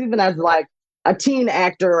that, because even as like a teen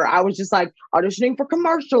actor, I was just like auditioning for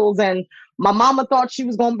commercials, and my mama thought she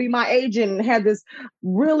was going to be my agent and had this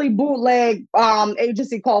really bootleg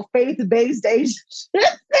agency called Faith Based Agency.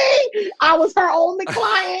 I was her only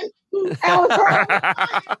client.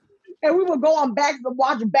 And we would go on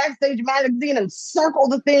watch Backstage Magazine and circle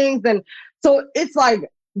the things. And so it's like,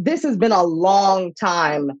 this has been a long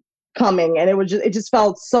time coming. And it just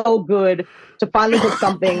felt so good to finally put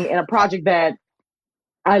something in a project that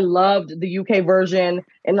I loved, the UK version,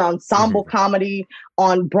 an ensemble comedy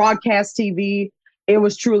on broadcast TV. It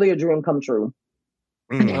was truly a dream come true.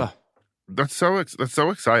 That's so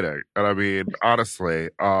exciting. And I mean, honestly,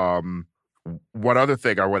 one other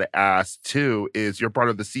thing I want to ask too is you're part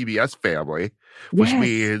of the CBS family, which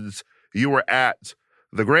means you were at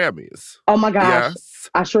the Grammys. Oh my gosh. Yes.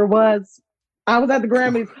 I sure was. I was at the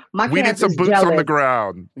Grammys. We need some boots on the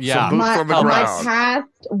ground. Yeah. Some boots on the ground. My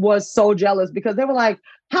cast was so jealous because they were like,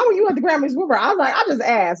 how are you at the Grammys with her? I was like, I just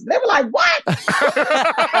asked. They were like, what?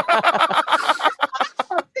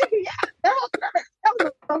 That was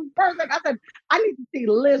the first thing I said, I need to see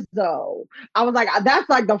Lizzo. I was like, that's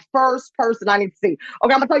like the first person I need to see.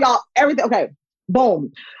 Okay, I'm gonna tell y'all everything. Okay,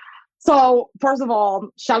 boom. So first of all,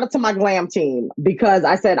 shout out to my glam team, because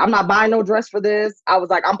I said, I'm not buying no dress for this. I was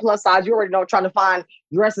like, I'm plus size. You already know, trying to find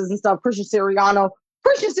dresses and stuff. Christian Siriano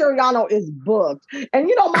is booked. And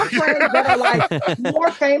you know, my friends that are like more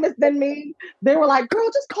famous than me, they were like, girl,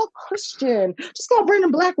 just call Christian. Just call Brandon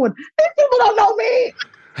Blackwood. These people don't know me.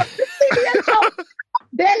 CBS show,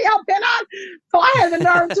 Danielle Pinnock. So I had the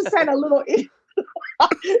nerve to send a little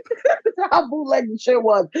how bootleg the shit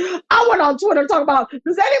was. I went on Twitter talking about,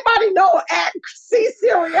 does anybody know at C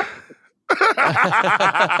Syria? Does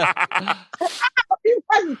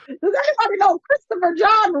anybody know Christopher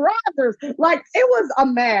John Rogers? Like, it was a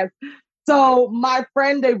mess. So my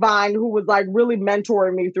friend Devine, who was like really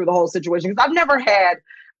mentoring me through the whole situation, because I've never had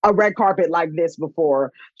a red carpet like this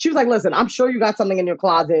before. She was like, listen, I'm sure you got something in your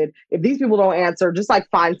closet. If these people don't answer, just like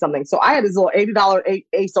find something. So I had this little $80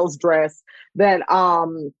 ASOS dress that I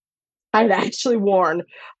had actually worn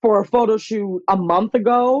for a photo shoot a month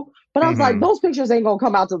ago. But I was like, those pictures ain't going to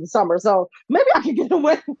come out till the summer. So maybe I can get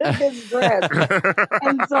away with this dress.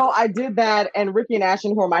 And so I did that. And Ricky and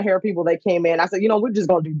Ashton, who are my hair people, they came in. I said, you know, we're just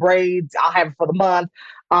going to do braids. I'll have it for the month.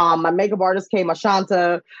 My makeup artist came,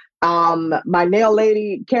 Ashanta. My nail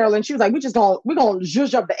lady, Carolyn, she was like, we're going to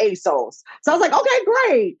zhuzh up the ASOS. So I was like, okay,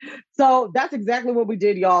 great. So that's exactly what we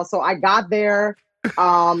did, y'all. So I got there.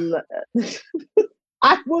 I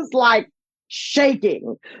was like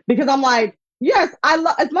shaking because I'm like, Yes, I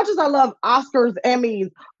love as much as I love Oscars,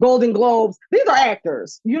 Emmys, Golden Globes. These are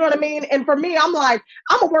actors. You know what I mean? And for me, I'm like,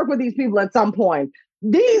 I'm gonna work with these people at some point.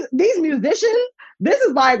 These musicians, this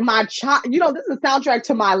is like my child. You know, this is a soundtrack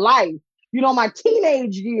to my life. You know, my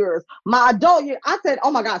teenage years, my adult years. I said,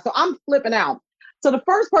 oh my God. So I'm flipping out. So the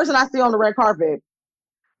first person I see on the red carpet,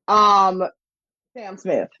 Sam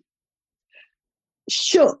Smith,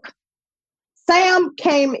 shook. Sam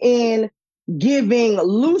came in giving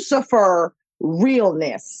Lucifer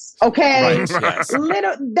realness. Okay. Right, yes.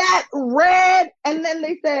 That red. And then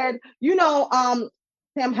they said, you know,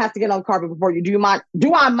 Sam has to get on the carpet before you. Do you mind?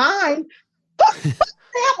 Do I mind? Put Sam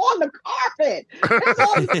on the carpet. I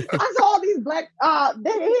saw all these black,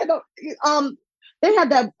 they had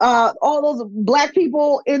that all those black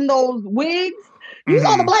people in those wigs. You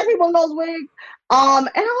saw the black people in those wigs. And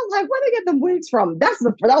I was like, where they get them wigs from? That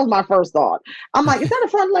was my first thought. I'm like, is that a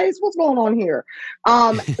front lace? What's going on here?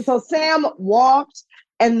 So Sam walked,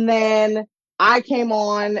 and then I came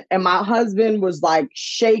on, and my husband was like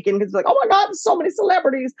shaking. He's like, oh my God, there's so many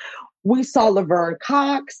celebrities. We saw Laverne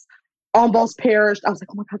Cox, almost perished. I was like,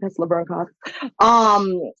 oh my God, that's Laverne Cox.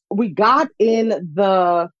 We got in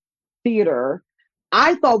the theater.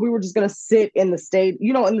 I thought we were just going to sit in the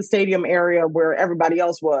in the stadium area where everybody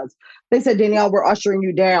else was. They said, Danielle, we're ushering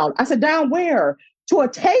you down. I said, down where? To a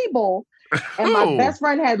table. And my best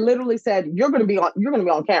friend had literally said, you're going to be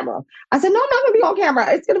on camera. I said, no, I'm not going to be on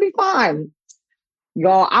camera. It's going to be fine.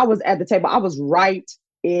 Y'all, I was at the table. I was right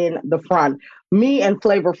in the front. Me and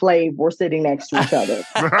Flavor Flav were sitting next to each other.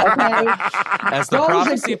 Okay? As the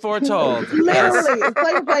prophecy foretold. Literally,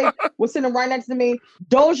 Flavor Flav was sitting right next to me.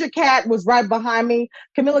 Doja Cat was right behind me.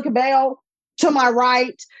 Camila Cabello to my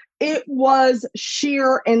right. It was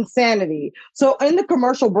sheer insanity. So in the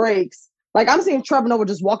commercial breaks, like I'm seeing Trevor Noah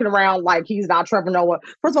just walking around like he's not Trevor Noah.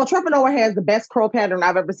 First of all, Trevor Noah has the best curl pattern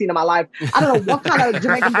I've ever seen in my life. I don't know what kind of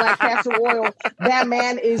Jamaican black castor oil that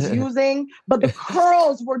man is using, but the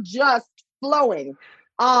curls were just flowing.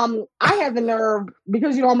 I had the nerve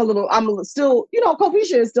because, you know, I'm still, you know,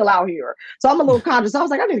 Kofisha is still out here. So I'm a little conscious. I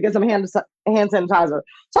was like, I need to get some hand sanitizer.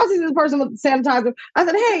 So I see this person with sanitizer. I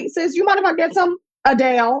said, hey, sis, you mind if I get some?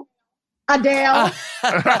 Adele. I said, well, she's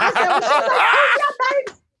like, oh, yeah,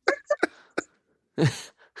 thanks.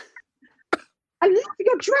 I love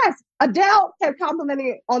your dress. Adele kept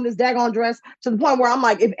complimenting on this daggone dress to the point where I'm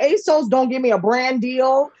like, if ASOS don't give me a brand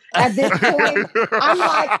deal at this point, I'm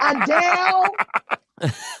like, Adele.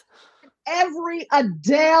 Every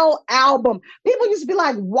Adele album. People used to be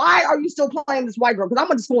like, why are you still playing this white girl? Because I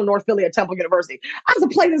went to school in North Philly at Temple University. I used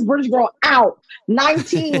to play this British girl out.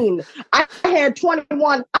 19. I had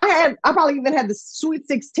 21. I probably even had the Sweet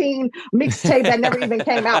 16 mixtape that never even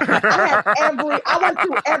came out. I went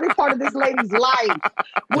through every part of this lady's life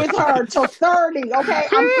with her till 30. Okay.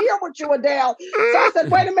 I'm here with you, Adele. So I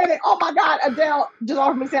said, wait a minute. Oh my God, Adele just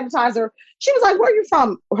offered me sanitizer. She was like, where are you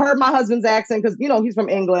from? Heard my husband's accent because, you know, he's from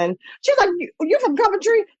England. She was like, you from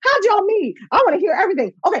Coventry? How'd y'all meet? I want to hear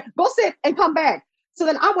everything. Okay, go sit and come back. So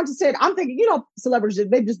then I went to sit. I'm thinking, you know, celebrities,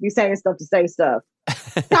 they just be saying stuff to say stuff.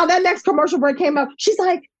 Now that next commercial break came up. She's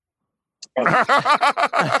like, come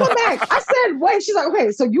back. I said, wait. She's like,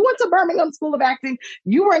 okay, so you went to Birmingham School of Acting.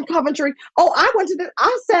 You were in Coventry. Oh, I went to this.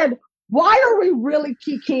 I said, why are we really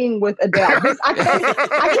kikiing with Adele? I can't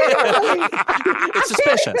really. It's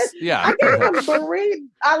suspicious. Yeah. I can't even breathe.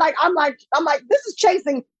 I'm like, this is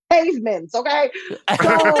chasing pavements, okay?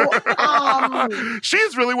 So,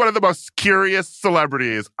 she's really one of the most curious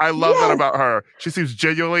celebrities. I love that about her. She seems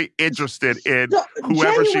genuinely interested in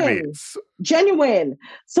whoever she meets. Genuine.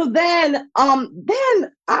 So then I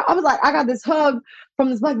was like, I got this hug from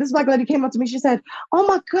this black lady came up to me. She said, oh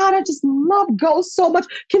my God, I just love Ghost so much.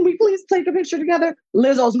 Can we please take a picture together?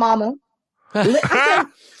 Lizzo's mama.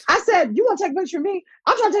 I said, you want to take a picture of me?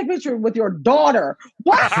 I'm trying to take a picture with your daughter.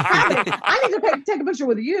 What's happening? I need to take a picture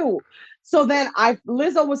with you. So then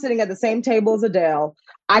Lizzo was sitting at the same table as Adele.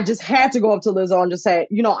 I just had to go up to Lizzo and just say,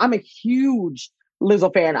 you know, I'm a huge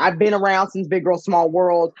Lizzo fan. I've been around since Big Girl Small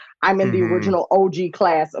World. I'm in the original OG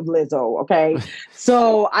class of Lizzo, okay?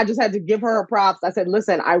 So I just had to give her props. I said,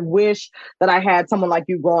 listen, I wish that I had someone like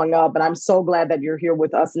you growing up, and I'm so glad that you're here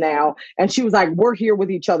with us now. And she was like, we're here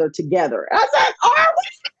with each other together. And I said, are we?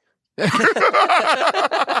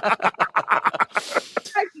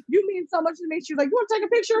 You mean so much to me. She was like, you want to take a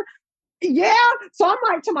picture? Yeah. So I'm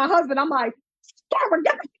like, to my husband, I'm like, camera,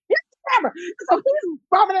 get the camera. So he's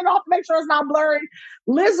rubbing it off to make sure it's not blurry.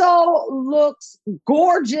 Lizzo looks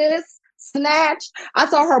gorgeous, snatched. I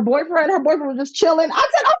saw her boyfriend. Her boyfriend was just chilling. I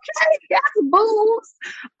said, okay, that's boobs.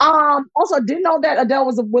 Also, didn't know that Adele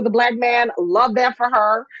was with a black man. Love that for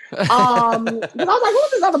her. I was like,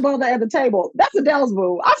 who's this other brother at the table? That's Adele's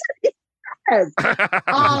boo. I said, yes.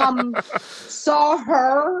 Saw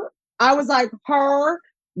her. I was like, her,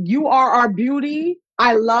 you are our beauty.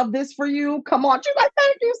 I love this for you. Come on. She's like,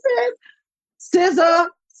 thank you, sis. SZA,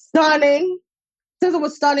 stunning. SZA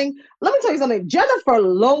was stunning. Let me tell you something. Jennifer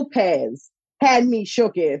Lopez had me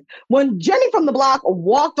shooketh. When Jenny from the Block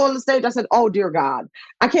walked on the stage, I said, oh, dear God.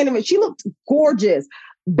 I can't even. She looked gorgeous.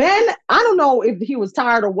 Ben, I don't know if he was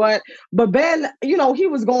tired or what, but Ben, he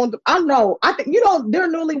was going through, I don't know. I think,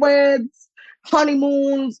 they're newlyweds.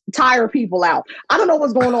 Honeymoons tire people out. I don't know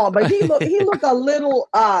what's going on, but he looked a little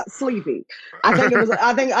sleepy. I think it was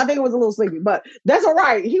a little sleepy, but that's all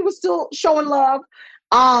right. He was still showing love.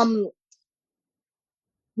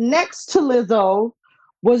 Next to Lizzo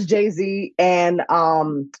was Jay-Z and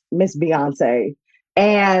Miss Beyonce.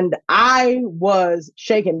 And I was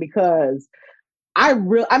shaken because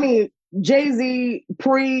Jay-Z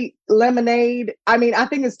pre-Lemonade. I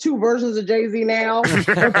think it's two versions of Jay-Z now.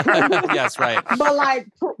 Yes, right. But like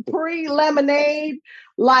pre-Lemonade,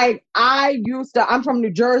 like I'm from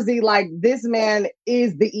New Jersey. Like this man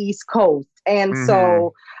is the East Coast. And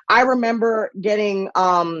so I remember getting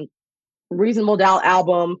Reasonable Doubt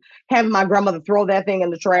album, having my grandmother throw that thing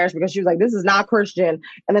in the trash because she was like, this is not Christian,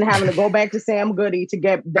 and then having to go back to Sam Goody to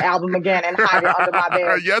get the album again and hide it under my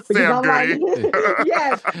bed. Yes, Sam Goody.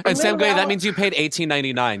 Yes. And Sam Goody, that means you paid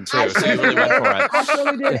 $18.99 too. I So you really went for it. I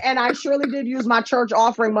surely did. And I surely did use my church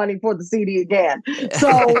offering money for the CD again. So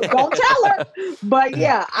don't tell her. But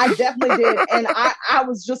yeah, I definitely did. And I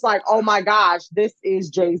was just like, oh my gosh, this is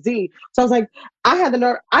Jay-Z. So I was like, I had the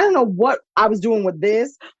nerve. I don't know what I was doing with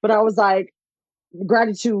this, but I was like,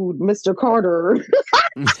 gratitude, Mr. Carter.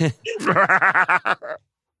 I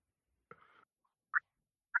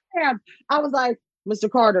was like, Mr.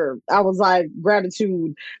 Carter. I was like,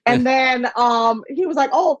 gratitude. And then he was like,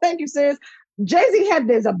 oh, thank you, sis. Jay-Z had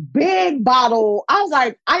this a big bottle. I was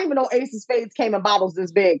like, I didn't even know Ace of Spades came in bottles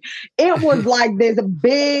this big. It was like there's a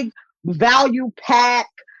big value pack.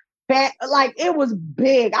 Like it was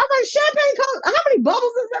big. I was like, champagne colors. How many bubbles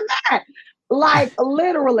is in that? Like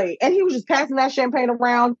literally. And he was just passing that champagne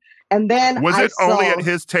around. And then was it only at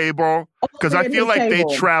his table? Because I feel like they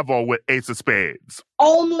travel with Ace of Spades.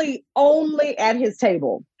 Only at his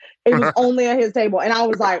table. It was only at his table. And I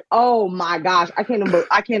was like, oh my gosh,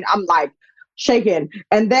 I'm like shaking.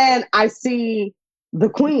 And then I see the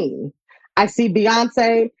Queen. I see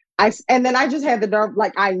Beyonce. And then I just had the nerve,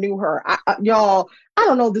 like I knew her. Y'all, I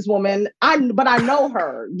don't know this woman, but I know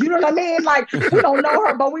her. You know what I mean? Like we don't know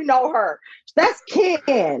her, but we know her. That's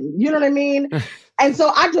Ken. You know what I mean? And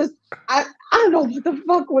so I don't know what the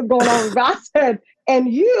fuck was going on. But I said,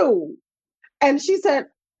 and you. And she said,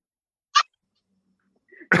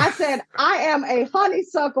 I said, I am a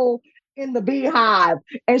honeysuckle in the beehive.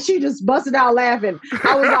 And she just busted out laughing.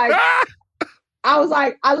 I was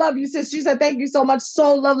like, I love you, sis. She said, thank you so much.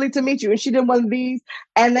 So lovely to meet you. And she did one of these.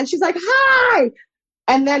 And then she's like, hi.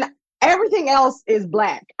 And then everything else is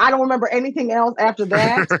black. I don't remember anything else after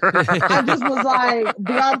that. I just was like,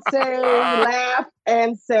 Beyonce laughed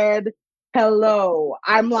and said, hello.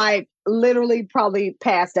 I'm like literally probably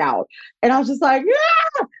passed out. And I was just like,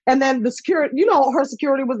 yeah. And then the security, her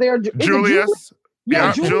security was there. Julius.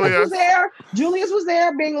 Yeah, Julius was there. Julius was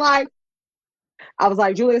there being like, I was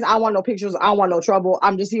like, Julius, I want no pictures. I want no trouble.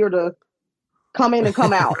 I'm just here to come in and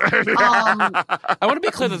come out. I want to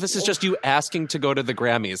be clear that this is just you asking to go to the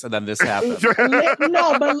Grammys and then this happened.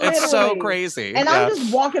 No, but literally. It's so crazy. And I'm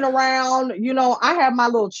just walking around, I have my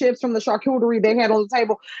little chips from the charcuterie they had on the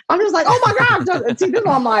table. I'm just like, oh my God. See, this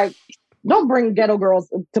one, I'm like, don't bring ghetto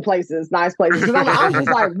girls to places, nice places. I was just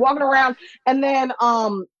like walking around. And then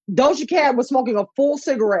Doja Cat was smoking a full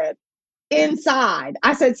cigarette inside.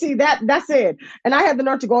 I said, see, that's it. And I had the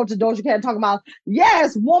nerve to go up to Doja Cat and talk about,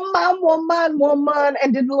 yes, woman,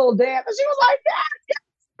 and did a little dance. And she was like,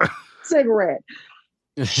 yes. Cigarette.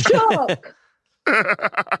 Shook.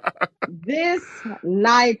 This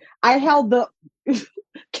night, I held the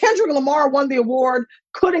Kendrick Lamar won the award,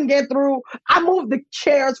 couldn't get through. I moved the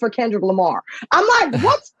chairs for Kendrick Lamar. I'm like,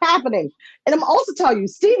 what's happening? And I'm also telling you,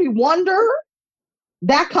 Stevie Wonder,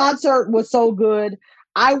 that concert was so good.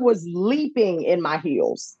 I was leaping in my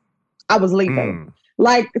heels. I was leaping.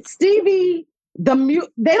 Like Stevie,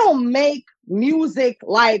 they don't make music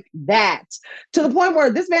like that. To the point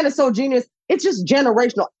where this man is so genius, it's just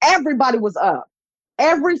generational. Everybody was up.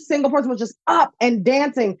 Every single person was just up and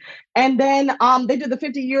dancing. And then they did the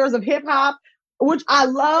 50 years of hip hop, which I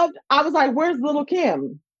loved. I was like, where's Little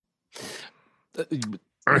Kim?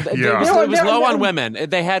 Yeah. It was low on women.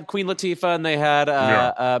 They had Queen Latifah and they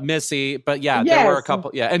had Missy, but there were a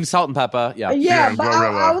couple. Yeah, and Salt and Pepper. Yeah, but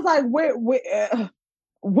I was like,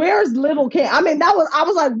 where's Little Kim? I mean, I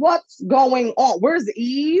was like, what's going on? Where's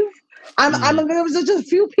Eve? There was just a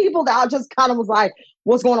few people that I just kind of was like,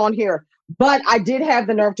 what's going on here? But I did have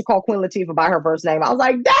the nerve to call Queen Latifah by her first name. I was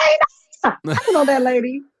like, dang, I don't know that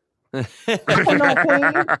lady. I don't know Queen.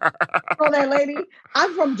 I don't know that lady.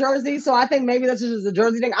 I'm from Jersey, so I think maybe this is just a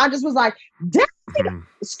Jersey thing. I just was like, dang,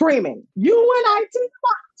 screaming. UNIT,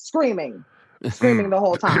 screaming the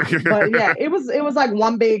whole time. But yeah, it was like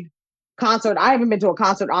one big concert. I haven't been to a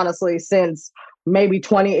concert, honestly, since maybe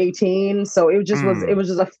 2018. So it was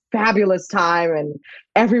just a fabulous time, and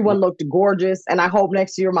everyone looked gorgeous. And I hope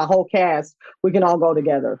next year, my whole cast, we can all go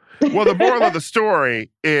together. Well, the moral of the story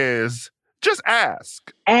is just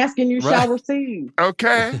ask. Ask and you shall receive.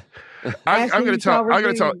 Okay. I'm going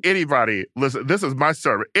to tell anybody, listen, this is my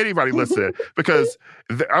sermon. Anybody listen, because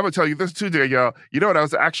I'm going to tell you this too, Danielle. You know what I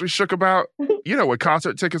was actually shook about? You know when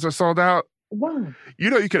concert tickets are sold out? What? You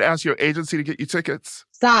know you can ask your agency to get you tickets.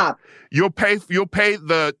 Stop. You'll pay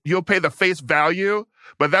the face value,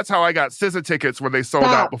 but that's how I got SZA tickets when they sold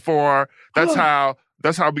out before. That's how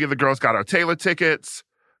me and the girls got our Taylor tickets.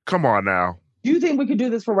 Come on now. Do you think we could do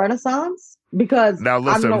this for Renaissance? Because now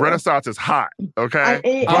listen, Renaissance is hot, okay?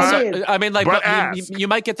 You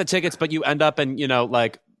might get the tickets, but you end up in,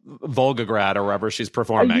 like Volgograd or wherever she's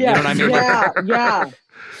performing. You know what I mean? Yeah. Yeah,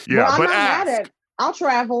 well, I'm not mad at it. I'll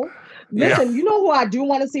travel. Listen, you know who I do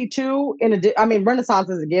want to see too? Renaissance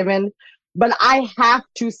is a given, but I have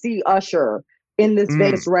to see Usher in this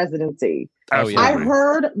Vegas residency. I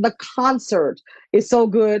heard the concert is so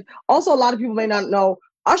good. Also, a lot of people may not know,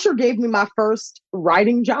 Usher gave me my first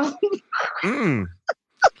writing job. Did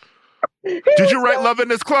you write Love in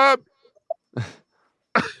This Club?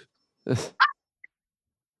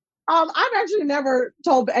 I've actually never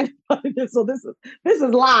told anybody this, so this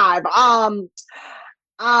is live.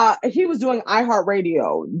 He was doing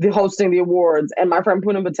iHeartRadio, hosting the awards, and my friend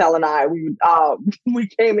Poonam Patel and I, we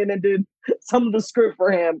came in and did some of the script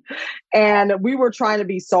for him, and we were trying to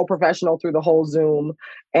be so professional through the whole Zoom,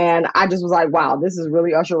 and I just was like, wow, this is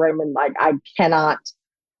really Usher Raymond. Like, I cannot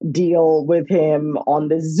deal with him on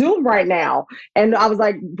this Zoom right now. And I was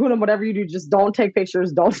like, Poonam, whatever you do, just don't take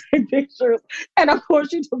pictures. And of course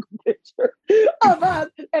she took a picture of us,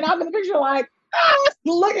 and I'm in the picture like,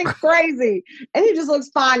 looking crazy, and he just looks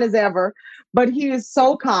fine as ever, but he is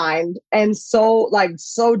so kind and so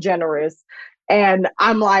generous, and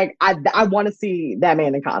I'm like, I want to see that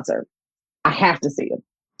man in concert. I have to see him.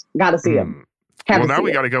 Gotta see him. Well, now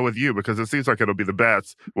we got to go with you because it seems like it'll be the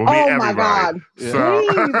best. We'll meet everybody. My God! So.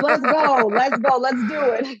 Please, let's go. Let's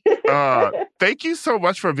do it. Thank you so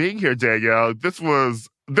much for being here, Danielle. This was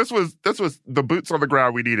the boots on the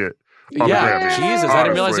ground we needed. Yeah, Jesus, I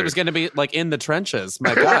didn't realize it was going to be like in the trenches.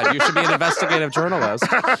 My God, you should be an investigative journalist.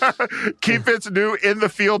 Keep It's new in the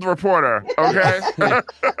field reporter, okay?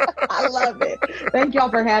 I love it. Thank y'all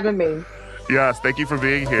for having me. Yes, thank you for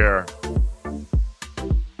being here.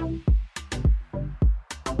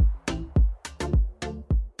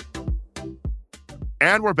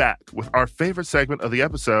 And we're back with our favorite segment of the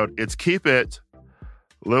episode. It's Keep It.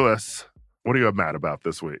 Lewis, what are you mad about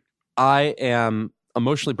this week? I am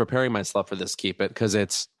emotionally preparing myself for this Keep It because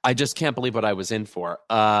I just can't believe what I was in for.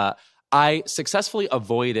 I successfully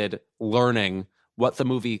avoided learning what the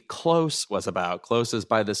movie Close was about. Close is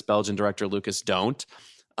by this Belgian director, Lucas Don't,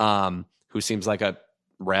 who seems like a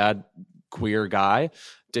rad queer guy.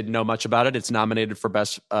 Didn't know much about it. It's nominated for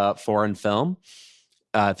Best Foreign Film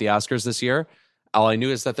at the Oscars this year. All I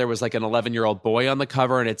knew is that there was like an 11-year-old boy on the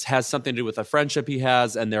cover, and it has something to do with a friendship he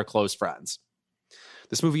has, and they're close friends.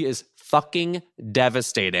 This movie is fucking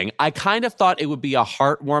devastating. I kind of thought it would be a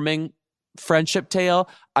heartwarming friendship tale.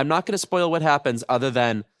 I'm not going to spoil what happens other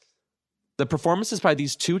than the performances by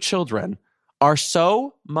these two children are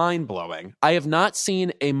so mind-blowing. I have not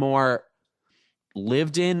seen a more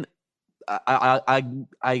lived in,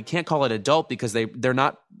 I can't call it adult because they're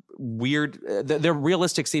not weird. They're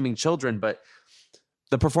realistic seeming children, but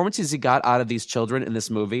the performances he got out of these children in this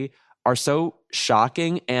movie are so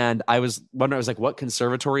shocking. And I was wondering, what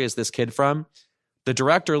conservatory is this kid from? The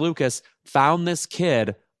director, Lucas, found this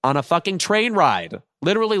kid on a fucking train ride,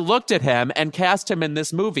 literally looked at him and cast him in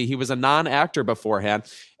this movie. He was a non-actor beforehand.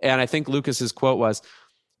 And I think Lucas's quote was,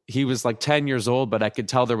 he was like 10 years old, but I could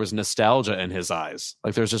tell there was nostalgia in his eyes.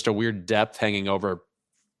 Like there's just a weird depth hanging over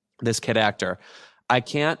this kid actor. I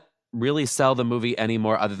can't really sell the movie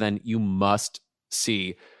anymore other than you must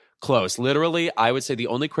see Close. Literally, I would say the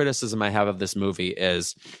only criticism I have of this movie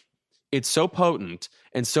is it's so potent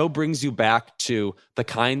and so brings you back to the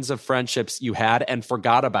kinds of friendships you had and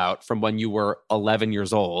forgot about from when you were 11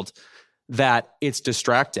 years old that it's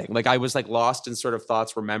distracting. Like I was like lost in sort of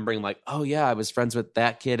thoughts, remembering like, oh yeah, I was friends with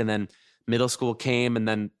that kid, and then middle school came and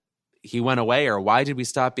then he went away, or why did we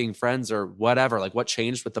stop being friends, or whatever, like what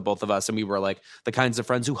changed with the both of us. And we were like the kinds of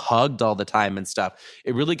friends who hugged all the time and stuff.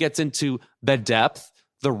 It really gets into the depth,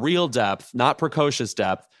 the real depth, not precocious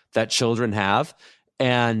depth that children have.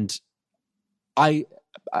 And I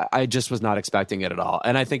just was not expecting it at all.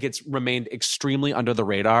 And I think it's remained extremely under the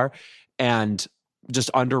radar and just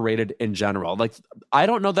underrated in general. Like, I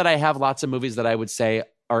don't know that I have lots of movies that I would say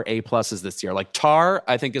are A-pluses this year. Like Tar,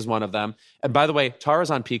 I think, is one of them. And by the way, Tar is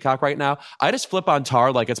on Peacock right now. I just flip on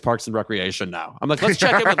Tar like it's Parks and Recreation now. I'm like, let's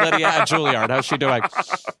check in with Lydia at Juilliard. How's she doing?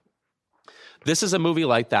 This is a movie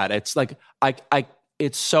like that. It's like,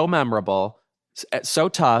 it's so memorable, so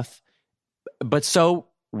tough, but so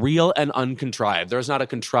real and uncontrived. There's not a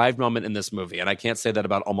contrived moment in this movie, and I can't say that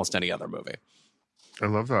about almost any other movie. I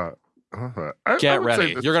love that. I love that. Get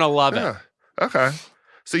ready. You're going to love it. Okay.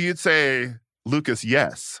 So you'd say Lucas,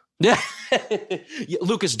 yes. Yeah.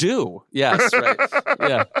 Lucas, do. Yes, right.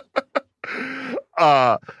 Yeah.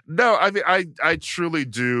 No, I mean, I truly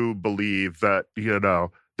do believe that,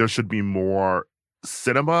 there should be more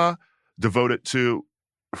cinema devoted to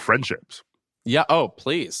friendships. Yeah. Oh,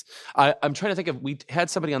 please. I'm trying to think we had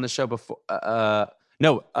somebody on the show before.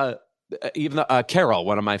 Even Carol,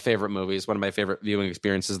 one of my favorite movies, one of my favorite viewing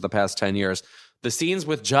experiences of the past 10 years. The scenes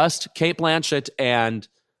with just Cate Blanchett and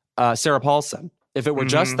Sarah Paulson. If it were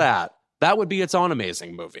just that would be its own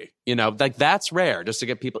amazing movie. Like that's rare, just to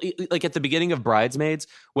get people, like at the beginning of Bridesmaids,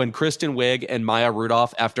 when Kristen Wiig and Maya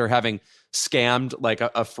Rudolph, after having scammed like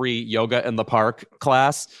a free yoga in the park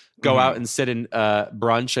class, go out and sit in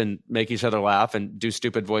brunch and make each other laugh and do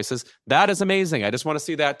stupid voices. That is amazing. I just want to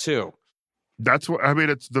see that too. That's what, I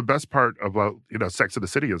mean, it's the best part about, Sex and the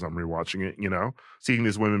City as I'm rewatching it, seeing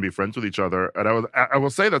these women be friends with each other. And I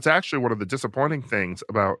will say that's actually one of the disappointing things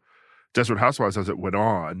about Desperate Housewives as it went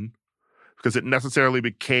on, because it necessarily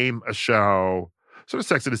became a show, sort of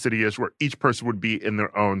Sex and the City-ish, where each person would be in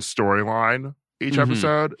their own storyline each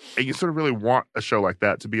episode. And you sort of really want a show like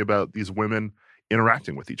that to be about these women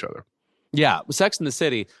interacting with each other. Yeah, Sex and the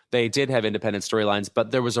City, they did have independent storylines,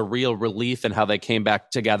 but there was a real relief in how they came back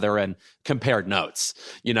together and compared notes.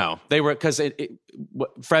 They were, because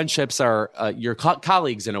friendships are your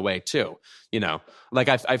colleagues in a way too. Like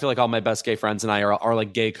I feel like all my best gay friends and I are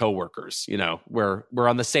like gay coworkers. We're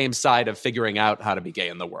on the same side of figuring out how to be gay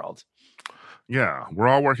in the world. Yeah, we're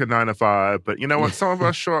all working 9 to 5, but you know what? Some of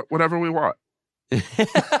us show up whatever we want.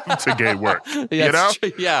 To gay work,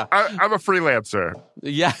 Yeah, I'm a freelancer.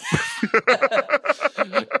 Yeah.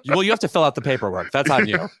 Well, you have to fill out the paperwork. That's on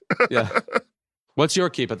you. Yeah. What's your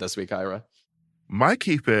keep it this week, Ira? My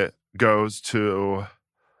keep it goes to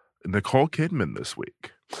Nicole Kidman this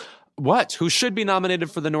week. What? Who should be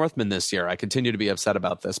nominated for the Northman this year? I continue to be upset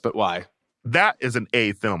about this, but why? That is an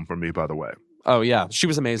A film for me, by the way. Oh yeah, she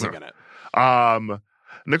was amazing in it.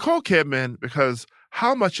 Nicole Kidman, because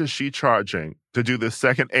how much is she charging to do this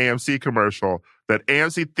second AMC commercial that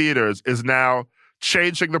AMC Theaters is now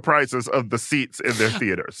changing the prices of the seats in their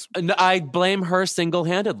theaters? I blame her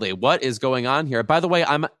single-handedly. What is going on here? By the way,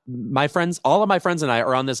 all of my friends and I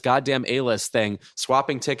are on this goddamn A-list thing,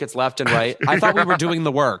 swapping tickets left and right. I thought we were doing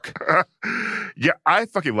the work. Yeah, I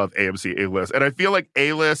fucking love AMC A-list. And I feel like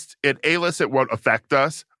A-list, it won't affect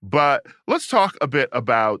us. But let's talk a bit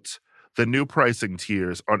about the new pricing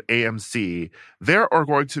tiers on AMC. There are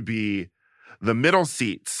going to be the middle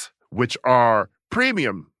seats, which are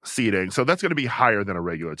premium seating. So that's going to be higher than a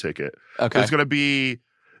regular ticket. Okay. There's going to be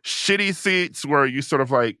shitty seats where you sort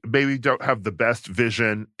of like maybe don't have the best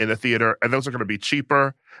vision in the theater, and those are going to be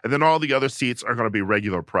cheaper. And then all the other seats are going to be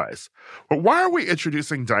regular price. But why are we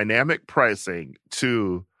introducing dynamic pricing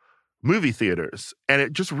to movie theaters? And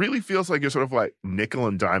it just really feels like you're sort of like nickel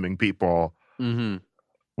and diming people.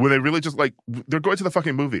 Where they really just like, they're going to the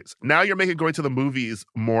fucking movies. Now you're making going to the movies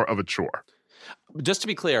more of a chore. Just to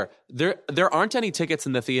be clear, there aren't any tickets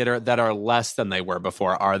in the theater that are less than they were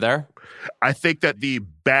before, are there? I think that the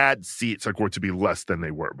bad seats are going to be less than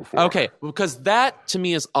they were before. Okay, because that to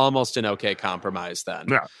me is almost an okay compromise then.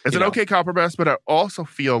 Yeah, it's an okay compromise, but I also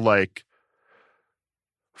feel like,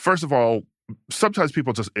 first of all, sometimes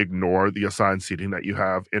people just ignore the assigned seating that you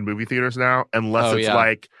have in movie theaters now, unless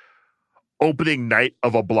like opening night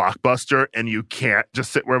of a blockbuster and you can't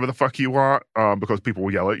just sit wherever the fuck you want because people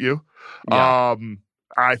will yell at you. Yeah.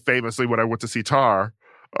 I famously, when I went to see Tar,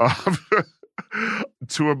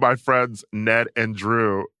 two of my friends, Ned and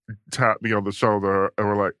Drew, tapped me on the shoulder and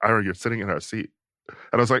were like, Ira, you're sitting in our seat. And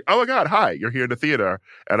I was like, oh my God, hi, you're here in the theater.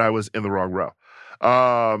 And I was in the wrong row.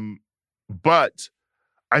 But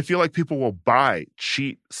I feel like people will buy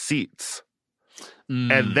cheap seats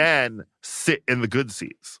and then sit in the good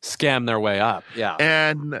seats. Scam their way up, yeah.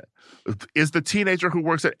 And is the teenager who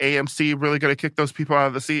works at AMC really going to kick those people out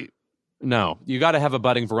of the seat? No, you got to have a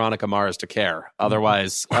budding Veronica Mars to care.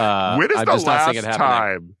 Otherwise, when is I'm the just not seeing it last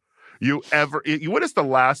happening. time when is the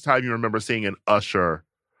last time you remember seeing an usher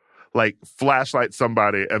like flashlight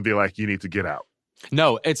somebody and be like, you need to get out?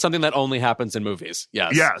 No, it's something that only happens in movies.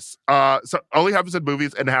 Yes. Yes. So only happens in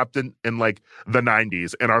movies and happened in like the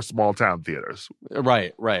 90s in our small town theaters.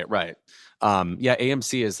 Right. Yeah,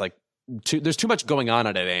 AMC is like, there's too much going on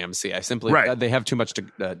at AMC. They have too much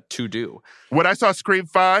to do. When I saw Scream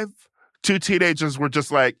 5, 2 teenagers were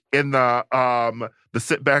just like in the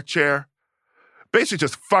sit back chair, basically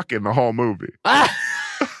just fucking the whole movie.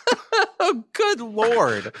 Oh, good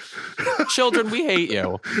Lord. Children, we hate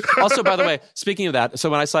you. Also, by the way, speaking of that,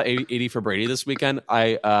 so when I saw 80 for Brady this weekend,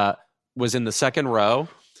 I was in the second row.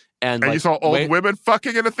 And you saw old women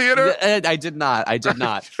fucking in a theater? I did not.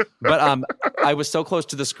 But I was so close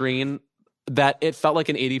to the screen that it felt like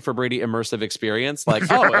an 80 for Brady immersive experience. Like,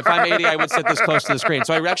 oh, if I'm 80, I would sit this close to the screen.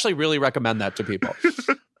 So I actually really recommend that to people.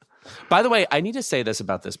 By the way, I need to say this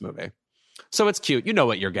about this movie. So it's cute. You know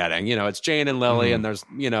what you're getting. You know, it's Jane and Lily and there's,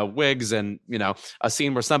 wigs and, a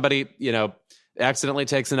scene where somebody, accidentally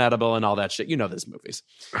takes an edible and all that shit. You know these movies.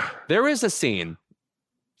 There is a scene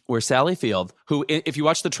where Sally Field, who, if you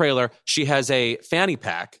watch the trailer, she has a fanny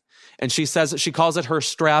pack and she calls it her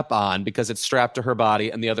strap-on because it's strapped to her body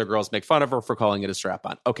and the other girls make fun of her for calling it a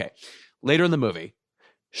strap-on. Okay. Later in the movie,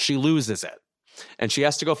 she loses it and she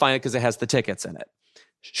has to go find it because it has the tickets in it.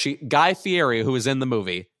 Guy Fieri, who is in the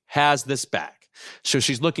movie, has this back. So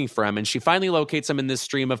she's looking for him and she finally locates him in this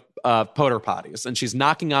stream of porta potties and she's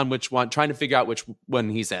knocking on which one, trying to figure out which one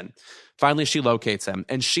he's in. Finally, she locates him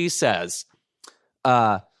and she says,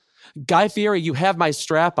 Guy Fieri, you have my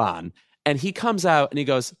strap on. And he comes out and he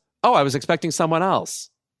goes, oh, I was expecting someone else.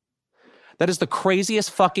 That is the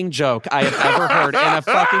craziest fucking joke I have ever heard in a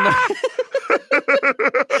fucking...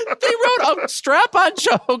 They wrote a strap-on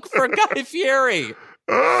joke for Guy Fieri.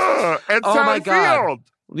 And oh my God. Field.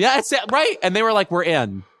 Yeah, it's right. And they were like, we're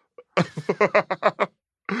in.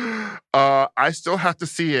 I still have to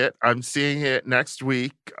see it. I'm seeing it next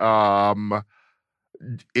week. Do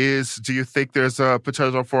you think there's a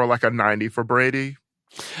potential for like a 90 for Brady?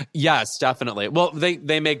 Yes, definitely. Well,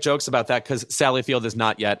 they make jokes about that because Sally Field is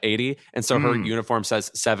not yet 80, and so her uniform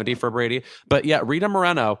says 70 for Brady. But yeah, Rita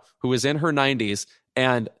Moreno, who is in her 90s,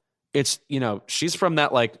 and it's, she's from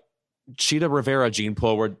that like Cheetah Rivera gene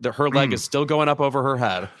pool where her leg is still going up over her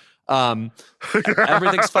head.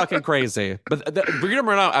 Everything's fucking crazy. But Rita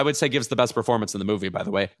Moreno, I would say, gives the best performance in the movie, by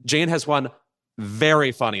the way. Jane has one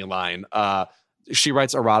very funny line. She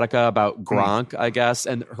writes erotica about Gronk, I guess,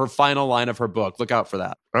 and her final line of her book. Look out for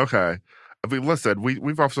that. Okay. I mean, listen,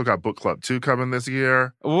 we've also got Book Club 2 coming this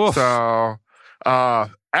year. Oof. So,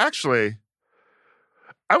 actually,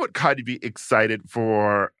 I would kind of be excited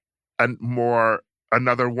for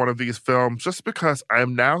another one of these films just because I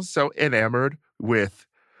am now so enamored with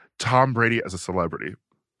Tom Brady as a celebrity.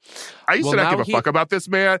 I used to not give a fuck about this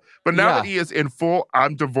man, but now that he is in full,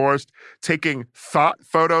 I'm divorced, taking thought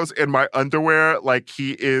photos in my underwear like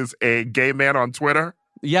he is a gay man on Twitter.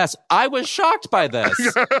 Yes, I was shocked by this.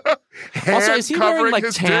 Also, is he wearing like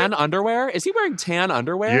tan underwear? Is he wearing tan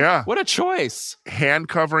underwear? Yeah. What a choice. Hand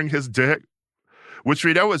covering his dick, which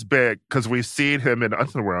we know is big because we've seen him in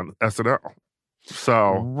underwear on SNL.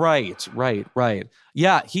 So right.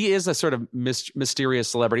 Yeah, he is a sort of mysterious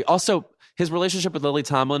celebrity. Also, his relationship with Lily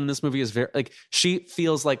Tomlin in this movie is very, like, she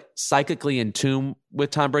feels like psychically in tune with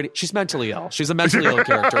Tom Brady. She's mentally ill. She's a mentally ill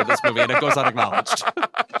character in this movie, and it goes unacknowledged.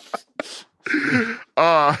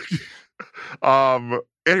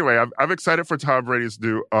 Anyway, I'm excited for Tom Brady's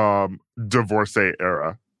new divorcee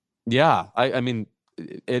era. Yeah, I mean,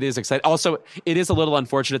 it is exciting. Also, it is a little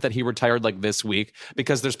unfortunate that he retired like this week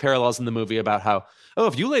because there's parallels in the movie about how,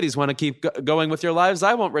 if you ladies want to keep going with your lives,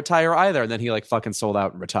 I won't retire either. And then he like fucking sold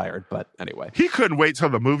out and retired. But anyway. He couldn't wait till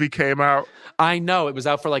the movie came out. I know. It was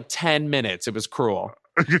out for like 10 minutes. It was cruel.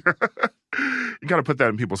 You got to put that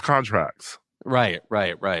in people's contracts. Right.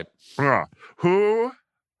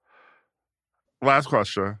 Last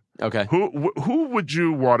question. Okay. Who would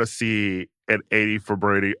you want to see an 80 for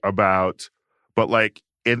Brady about, but like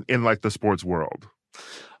in like the sports world?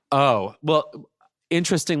 Oh, well,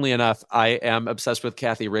 interestingly enough, I am obsessed with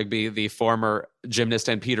Kathy Rigby, the former gymnast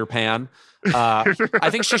and Peter Pan. I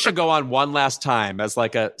think she should go on one last time as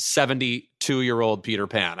like a 72-year-old Peter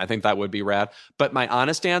Pan. I think that would be rad. But my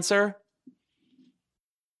honest answer,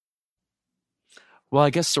 Well, I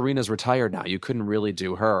guess Serena's retired now. You couldn't really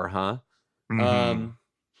do her, huh?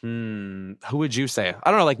 Mm-hmm. Who would you say? I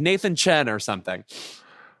don't know, like Nathan Chen or something.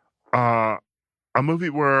 A movie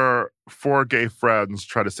where 4 gay friends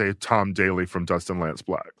try to save Tom Daly from Dustin Lance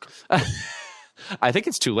Black. I think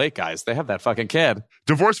it's too late, guys. They have that fucking kid.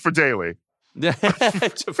 Divorce for Daly.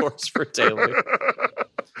 Divorce for Daly.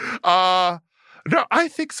 No, I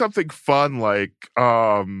think something fun like,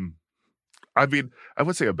 I mean, I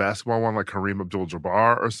would say a basketball one like Kareem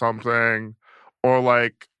Abdul-Jabbar or something. Or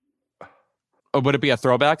like... Oh, would it be a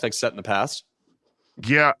throwback, like set in the past?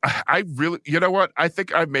 Yeah, I really... You know what? I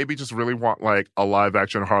think I maybe just really want like a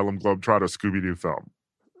live-action Harlem Globetrotter Scooby-Doo film.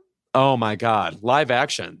 Oh my God. Live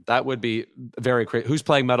action. That would be very crazy. Who's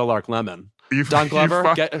playing Meadowlark Lemon? Don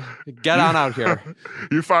Glover? Get on out here.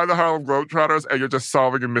 You find the Harlem Globetrotters and you're just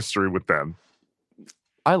solving a mystery with them.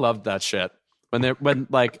 I loved that shit. When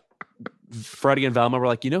like Freddie and Velma were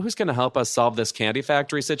like, you know who's going to help us solve this candy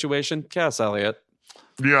factory situation? Cass Elliot.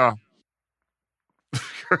 Yeah.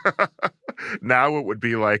 Now it would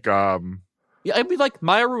be like... Yeah, it'd be like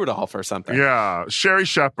Maya Rudolph or something. Yeah, Sherry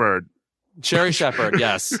Shepherd. Sherry Shepherd,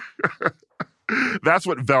 yes. That's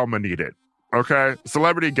what Velma needed. Okay?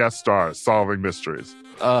 Celebrity guest stars solving mysteries.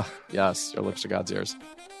 Yes. Your lips to God's ears.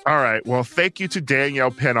 All right. Well, thank you to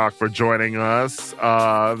Danielle Pinnock for joining us.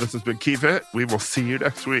 This has been Keep It. We will see you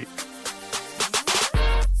next week.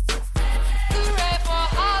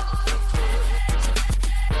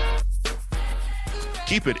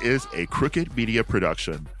 Keep It is a Crooked Media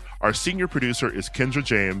production. Our senior producer is Kendra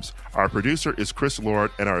James, our producer is Chris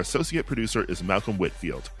Lord, and our associate producer is Malcolm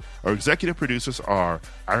Whitfield. Our executive producers are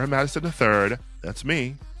Ira Madison III, that's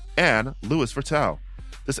me, and Louis Vertel.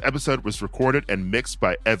 This episode was recorded and mixed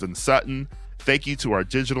by Evan Sutton. Thank you to our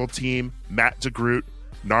digital team, Matt DeGroot,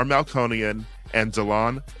 Nar Malconian, and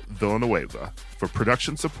Delon Villanueva for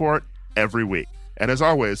production support every week. And as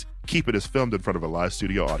always, Keep It is filmed in front of a live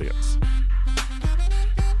studio audience.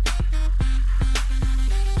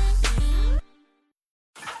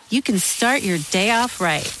 You can start your day off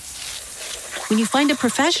right when you find a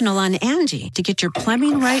professional on Angie to get your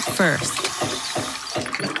plumbing right first.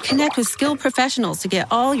 Connect with skilled professionals to get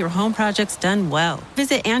all your home projects done well.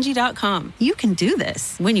 Visit Angie.com. You can do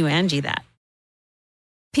this when you Angie that.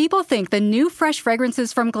 People think the new fresh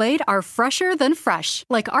fragrances from Glade are fresher than fresh,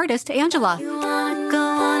 like artist Angela. You wanna go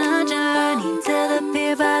on a journey to the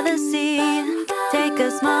pier by the sea. Take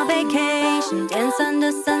a small vacation, dance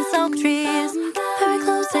under sun-soaked trees.